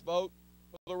cast its vote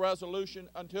for the resolution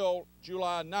until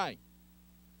July 9th.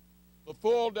 The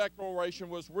full declaration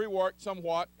was reworked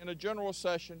somewhat in a general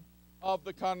session of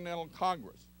the Continental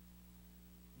Congress.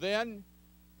 Then,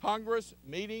 Congress,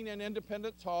 meeting in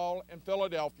Independence Hall in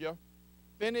Philadelphia,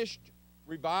 finished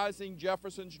revising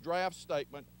Jefferson's draft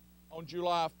statement on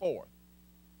July 4th.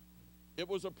 It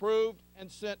was approved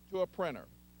and sent to a printer.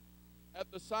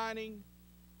 At the signing,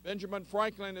 Benjamin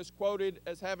Franklin is quoted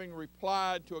as having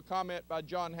replied to a comment by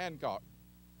John Hancock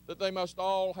that they must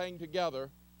all hang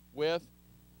together with,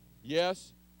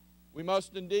 "Yes, we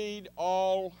must indeed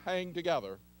all hang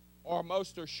together, or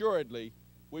most assuredly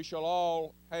we shall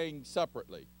all hang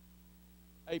separately."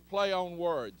 A play on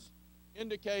words,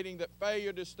 indicating that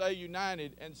failure to stay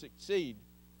united and succeed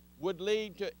would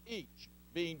lead to each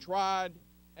being tried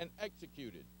and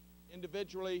executed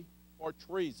individually for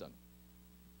treason.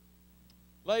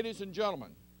 Ladies and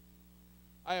gentlemen,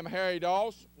 I am Harry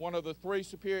Doss, one of the 3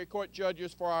 Superior Court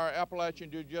judges for our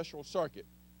Appalachian Judicial Circuit,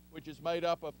 which is made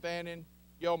up of Fannin,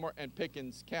 Gilmer, and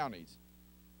Pickens counties.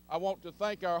 I want to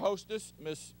thank our hostess,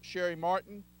 Ms. Sherry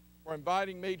Martin, for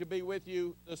inviting me to be with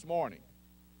you this morning.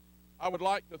 I would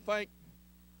like to thank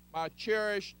my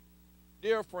cherished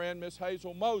dear friend, Ms.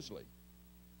 Hazel Mosley,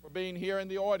 for being here in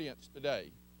the audience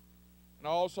today. And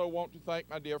I also want to thank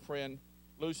my dear friend,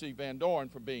 Lucy Van Dorn,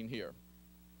 for being here,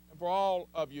 and for all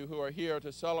of you who are here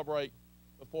to celebrate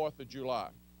the 4th of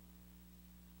July.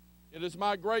 It is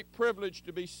my great privilege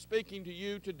to be speaking to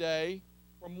you today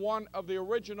from one of the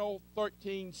original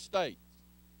 13 states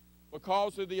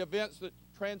because of the events that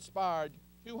transpired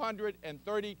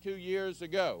 232 years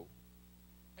ago.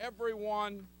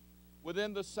 Everyone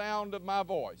within the sound of my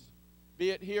voice, be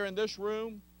it here in this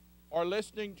room or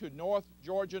listening to North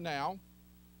Georgia Now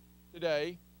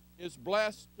today, is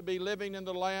blessed to be living in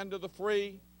the land of the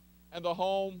free and the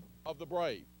home of the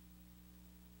brave.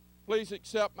 Please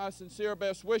accept my sincere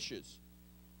best wishes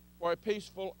for a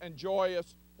peaceful and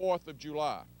joyous 4th of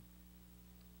July.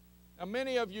 Now,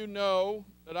 many of you know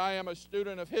that I am a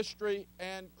student of history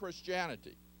and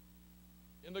Christianity.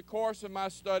 In the course of my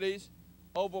studies,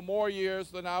 over more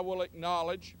years than I will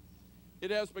acknowledge,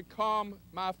 it has become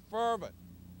my fervent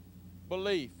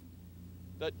belief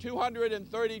that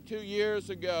 232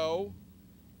 years ago,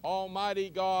 Almighty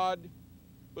God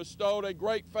bestowed a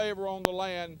great favor on the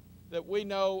land that we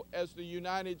know as the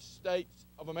United States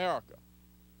of America,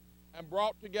 and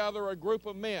brought together a group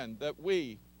of men that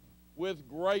we, with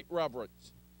great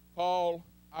reverence, call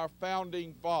our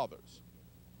founding fathers.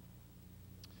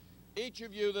 Each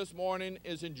of you this morning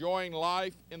is enjoying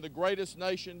life in the greatest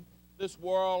nation this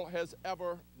world has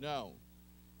ever known.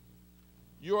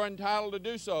 You are entitled to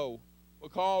do so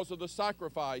because of the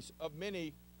sacrifice of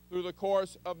many through the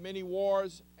course of many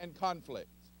wars and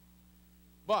conflicts.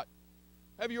 But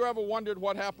have you ever wondered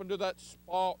what happened to that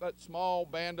small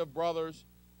band of brothers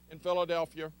in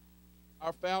Philadelphia,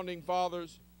 our founding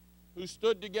fathers, who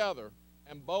stood together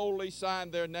and boldly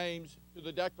signed their names to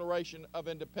the Declaration of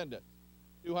Independence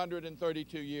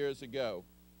 232 years ago?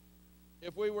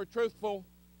 If we were truthful,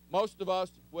 most of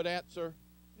us would answer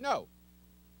no.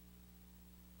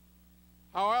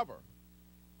 However,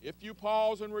 if you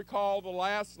pause and recall the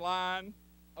last line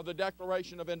of the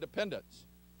Declaration of Independence,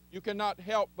 you cannot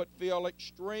help but feel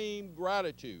extreme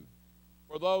gratitude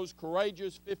for those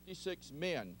courageous 56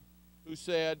 men who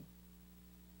said,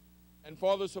 "And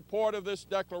for the support of this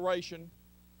declaration,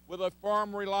 with a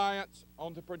firm reliance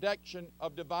on the protection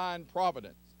of divine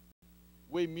providence,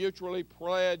 we mutually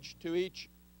pledge to each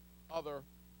other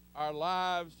our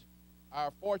lives,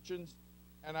 our fortunes,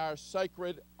 and our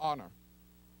sacred honor."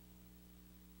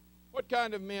 What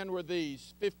kind of men were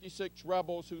these 56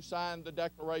 rebels who signed the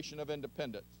Declaration of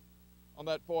Independence on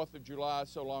that 4th of July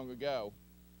so long ago?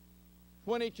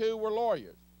 22 were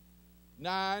lawyers.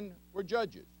 9 were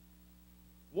judges.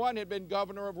 1 had been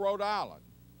governor of Rhode Island.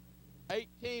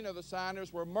 18 of the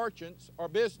signers were merchants or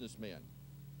businessmen.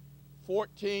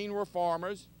 14 were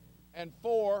farmers, and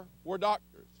 4 were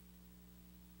doctors.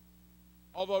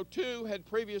 Although 2 had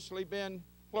previously been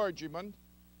clergymen,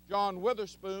 John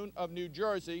Witherspoon of New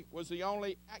Jersey was the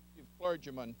only active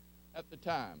clergyman at the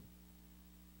time.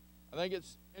 I think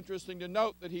it's interesting to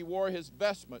note that he wore his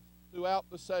vestment throughout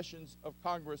the sessions of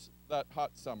Congress that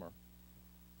hot summer.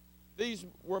 These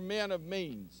were men of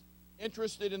means,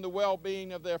 interested in the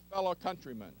well-being of their fellow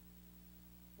countrymen.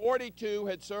 42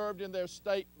 had served in their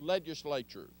state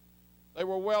legislatures. They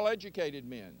were well-educated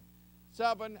men.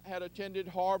 7 had attended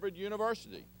Harvard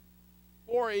University.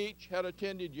 4 each had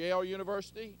attended Yale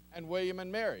University and William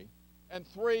and Mary, and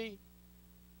 3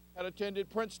 had attended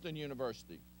Princeton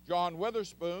University. John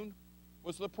Witherspoon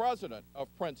was the president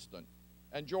of Princeton,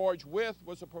 and George Wythe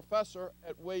was a professor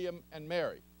at William and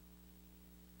Mary.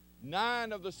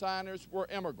 9 of the signers were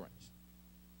immigrants.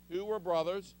 2 were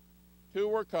brothers, 2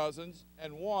 were cousins,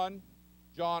 and 1,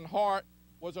 John Hart,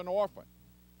 was an orphan.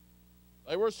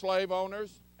 They were slave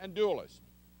owners and duelists,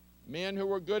 men who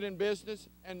were good in business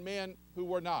and men who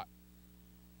were not.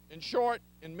 In short,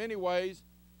 in many ways,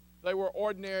 they were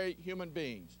ordinary human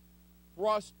beings,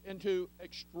 thrust into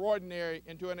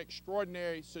an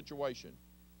extraordinary situation.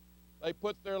 They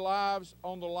put their lives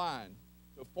on the line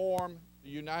to form the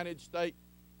United States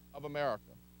of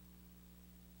America.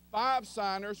 5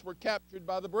 signers were captured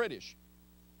by the British.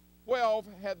 12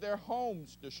 had their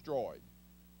homes destroyed.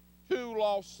 2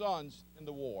 lost sons in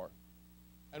the war,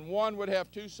 and 1 would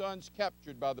have 2 sons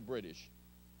captured by the British.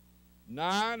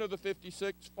 9 of the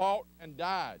 56 fought and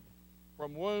died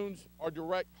from wounds or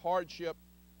direct hardship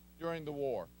during the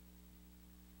war.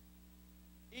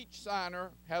 Each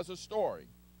signer has a story,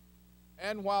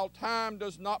 and while time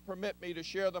does not permit me to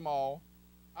share them all,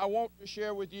 I want to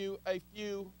share with you a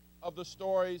few of the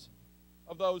stories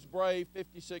of those brave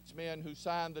 56 men who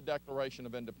signed the Declaration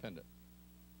of Independence.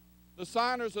 The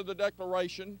signers of the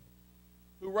Declaration,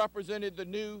 who represented the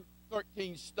new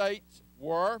 13 states,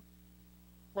 were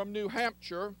from New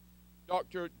Hampshire,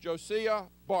 Dr. Josiah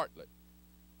Bartlett.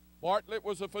 Bartlett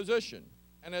was a physician,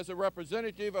 and as a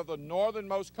representative of the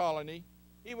northernmost colony,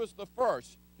 he was the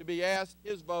first to be asked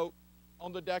his vote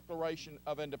on the Declaration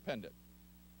of Independence.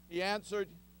 He answered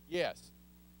yes.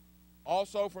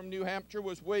 Also from New Hampshire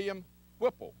was William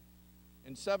Whipple.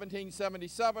 In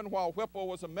 1777, while Whipple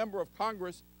was a member of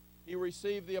Congress, he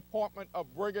received the appointment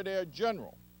of Brigadier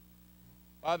General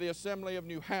by the Assembly of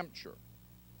New Hampshire.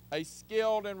 A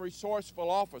skilled and resourceful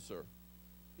officer,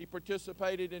 he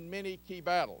participated in many key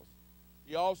battles.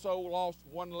 He also lost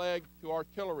 1 leg to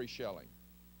artillery shelling.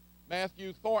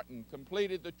 Matthew Thornton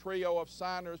completed the trio of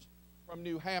signers from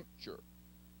New Hampshire.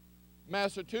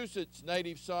 Massachusetts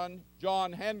native son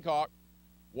John Hancock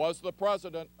was the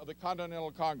president of the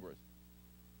Continental Congress.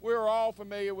 We're all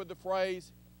familiar with the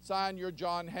phrase, "sign your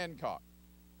John Hancock,"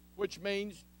 which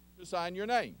means to sign your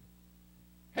name.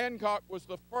 Hancock was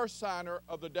the first signer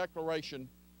of the Declaration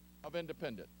of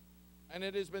Independence, and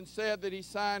it has been said that he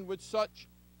signed with such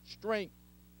strength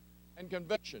and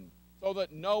conviction so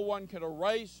that no one can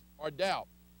erase or doubt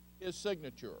his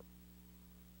signature.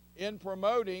 In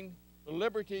promoting the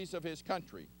liberties of his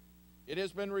country, it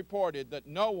has been reported that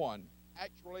no one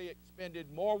actually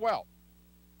expended more wealth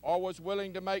or was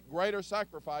willing to make greater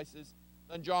sacrifices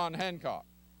than John Hancock.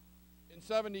 In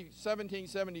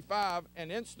 1775,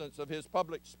 an instance of his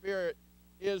public spirit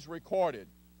is recorded.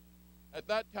 At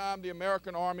that time, the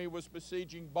American army was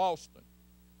besieging Boston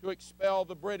to expel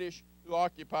the British who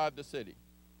occupied the city.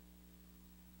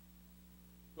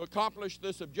 To accomplish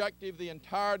this objective, the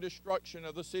entire destruction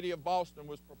of the city of Boston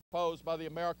was proposed by the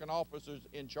American officers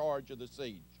in charge of the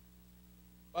siege.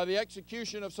 By the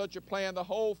execution of such a plan, the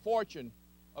whole fortune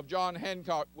of John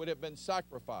Hancock would have been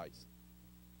sacrificed.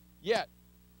 Yet,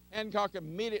 Hancock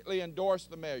immediately endorsed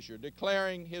the measure,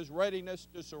 declaring his readiness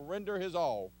to surrender his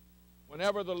all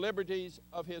whenever the liberties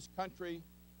of his country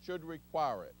should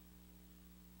require it.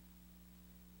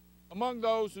 Among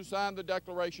those who signed the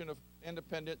Declaration of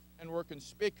Independence and were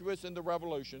conspicuous in the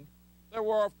Revolution, there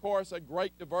were, of course, a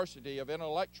great diversity of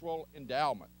intellectual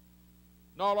endowment.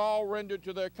 Not all rendered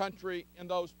to their country in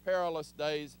those perilous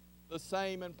days the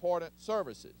same important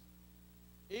services.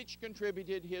 Each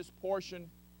contributed his portion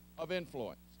of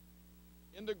influence.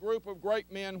 In the group of great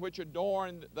men which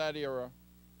adorned that era,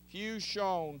 few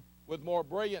shone with more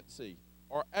brilliancy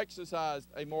or exercised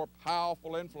a more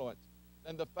powerful influence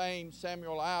than the famed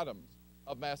Samuel Adams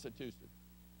of Massachusetts.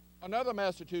 Another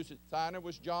Massachusetts signer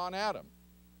was John Adams,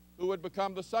 who would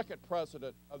become the second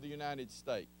president of the United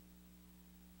States.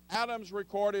 Adams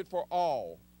recorded for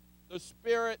all the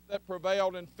spirit that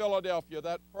prevailed in Philadelphia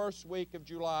that first week of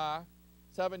July,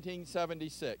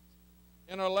 1776,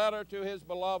 in a letter to his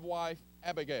beloved wife,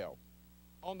 Abigail,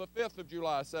 on the 5th of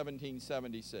July,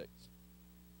 1776.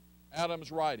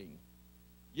 Adams writing,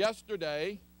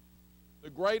 "Yesterday, the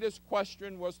greatest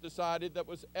question was decided that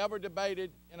was ever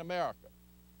debated in America,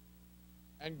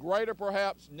 and greater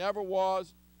perhaps never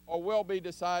was or will be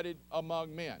decided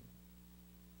among men.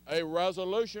 A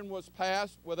resolution was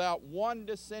passed without one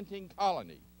dissenting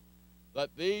colony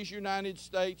that these United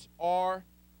States are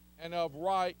and of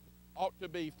right ought to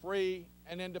be free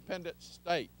and independent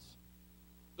states.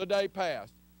 The day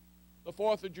passed. The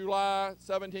 4th of July,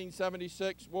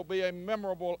 1776 will be a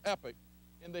memorable epoch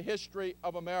in the history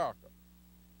of America.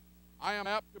 I am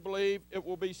apt to believe it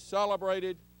will be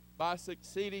celebrated by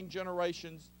succeeding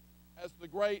generations as the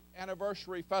great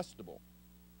anniversary festival.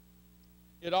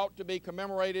 It ought to be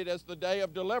commemorated as the day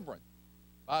of deliverance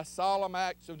by solemn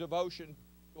acts of devotion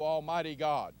to Almighty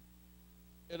God.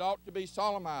 It ought to be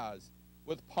solemnized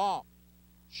with pomp,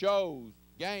 shows,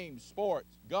 games,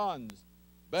 sports, guns,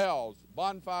 bells,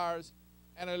 bonfires,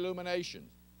 and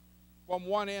illuminations from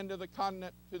one end of the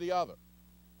continent to the other.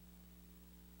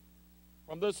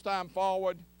 From this time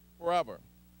forward, forever.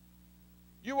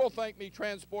 You will think me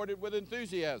transported with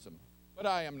enthusiasm, but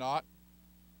I am not.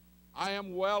 I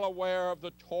am well aware of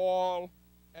the toil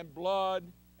and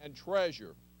blood and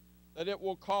treasure that it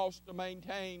will cost to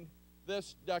maintain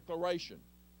this declaration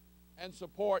and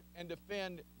support and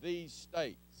defend these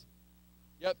states.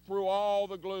 Yet through all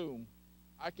the gloom,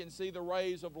 I can see the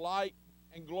rays of light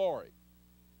and glory.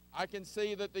 I can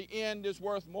see that the end is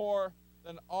worth more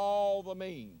than all the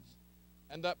means,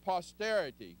 and that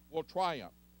posterity will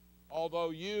triumph, although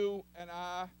you and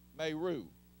I may rue,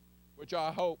 which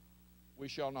I hope we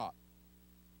shall not.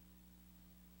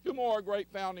 Two more great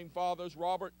founding fathers,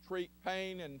 Robert Treat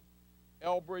Paine and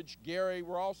Elbridge Gerry,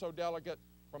 were also delegates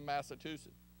from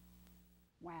Massachusetts.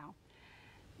 Wow.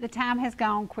 The time has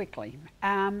gone quickly.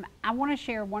 I want to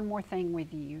share one more thing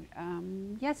with you.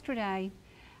 Yesterday,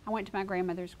 I went to my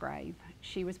grandmother's grave.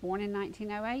 She was born in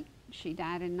 1908. She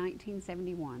died in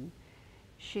 1971.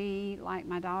 She, like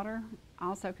my daughter,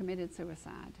 also committed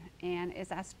suicide. And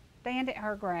as I stand at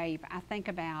her grave, I think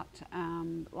about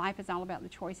life is all about the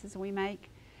choices we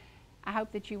make. I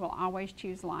hope that you will always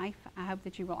choose life. I hope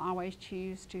that you will always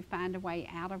choose to find a way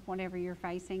out of whatever you're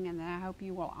facing, and that I hope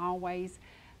you will always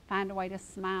find a way to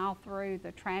smile through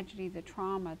the tragedy, the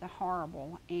trauma, the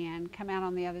horrible, and come out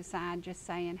on the other side just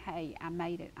saying, hey, I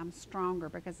made it. I'm stronger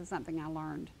because of something I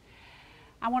learned.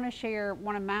 I want to share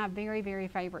one of my very, very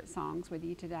favorite songs with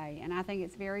you today, and I think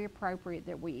it's very appropriate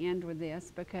that we end with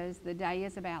this because the day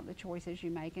is about the choices you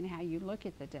make and how you look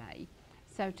at the day.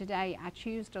 So today, I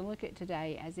choose to look at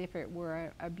today as if it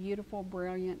were a beautiful,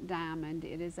 brilliant diamond.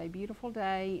 It is a beautiful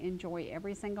day. Enjoy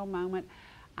every single moment.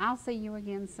 I'll see you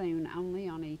again soon, only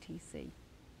on ETC.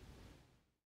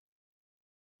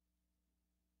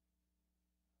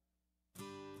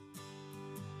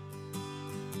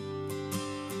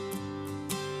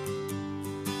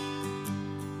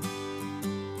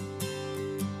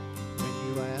 When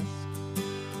you ask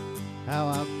how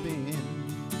I've been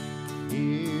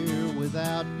here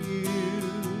without you,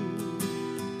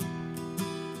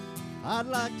 I'd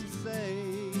like to say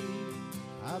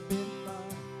I've been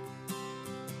fine,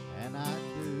 and I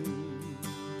do.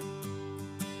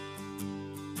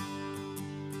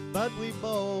 but we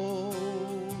both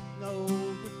know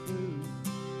the truth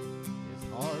is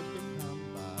hard to come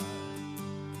by.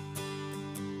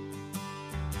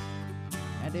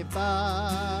 And if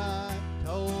I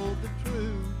told the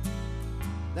truth,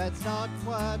 that's not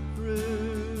quite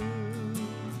true.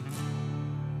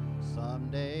 Some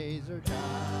days are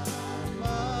diamonds,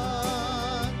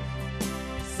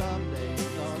 some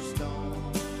days are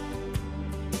stone.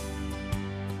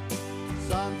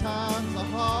 Sometimes the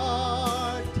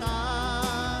hard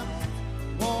times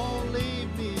won't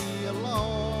leave me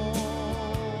alone.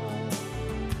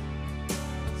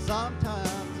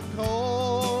 Sometimes the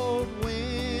cold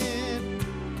wind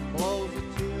blows a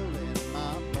chill in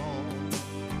my bones.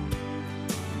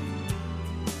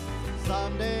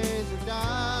 Some days are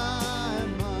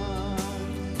diamonds,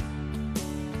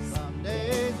 some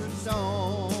days are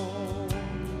stone.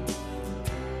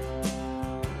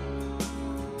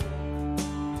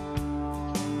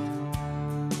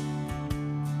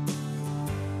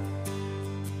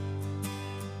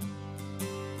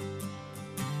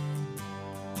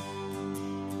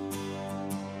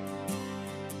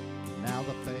 Now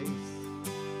the face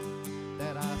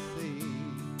that I see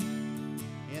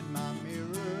in my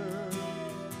mirror,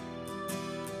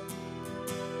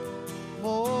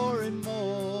 more and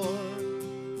more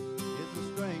is a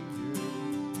stranger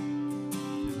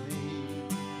to me.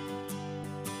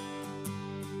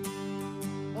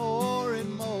 More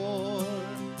and more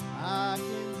I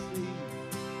can see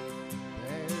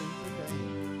there's a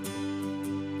danger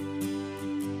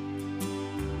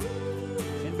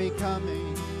in becoming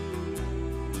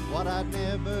what I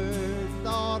never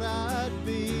thought I'd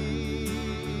be.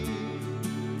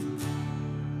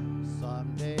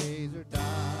 Someday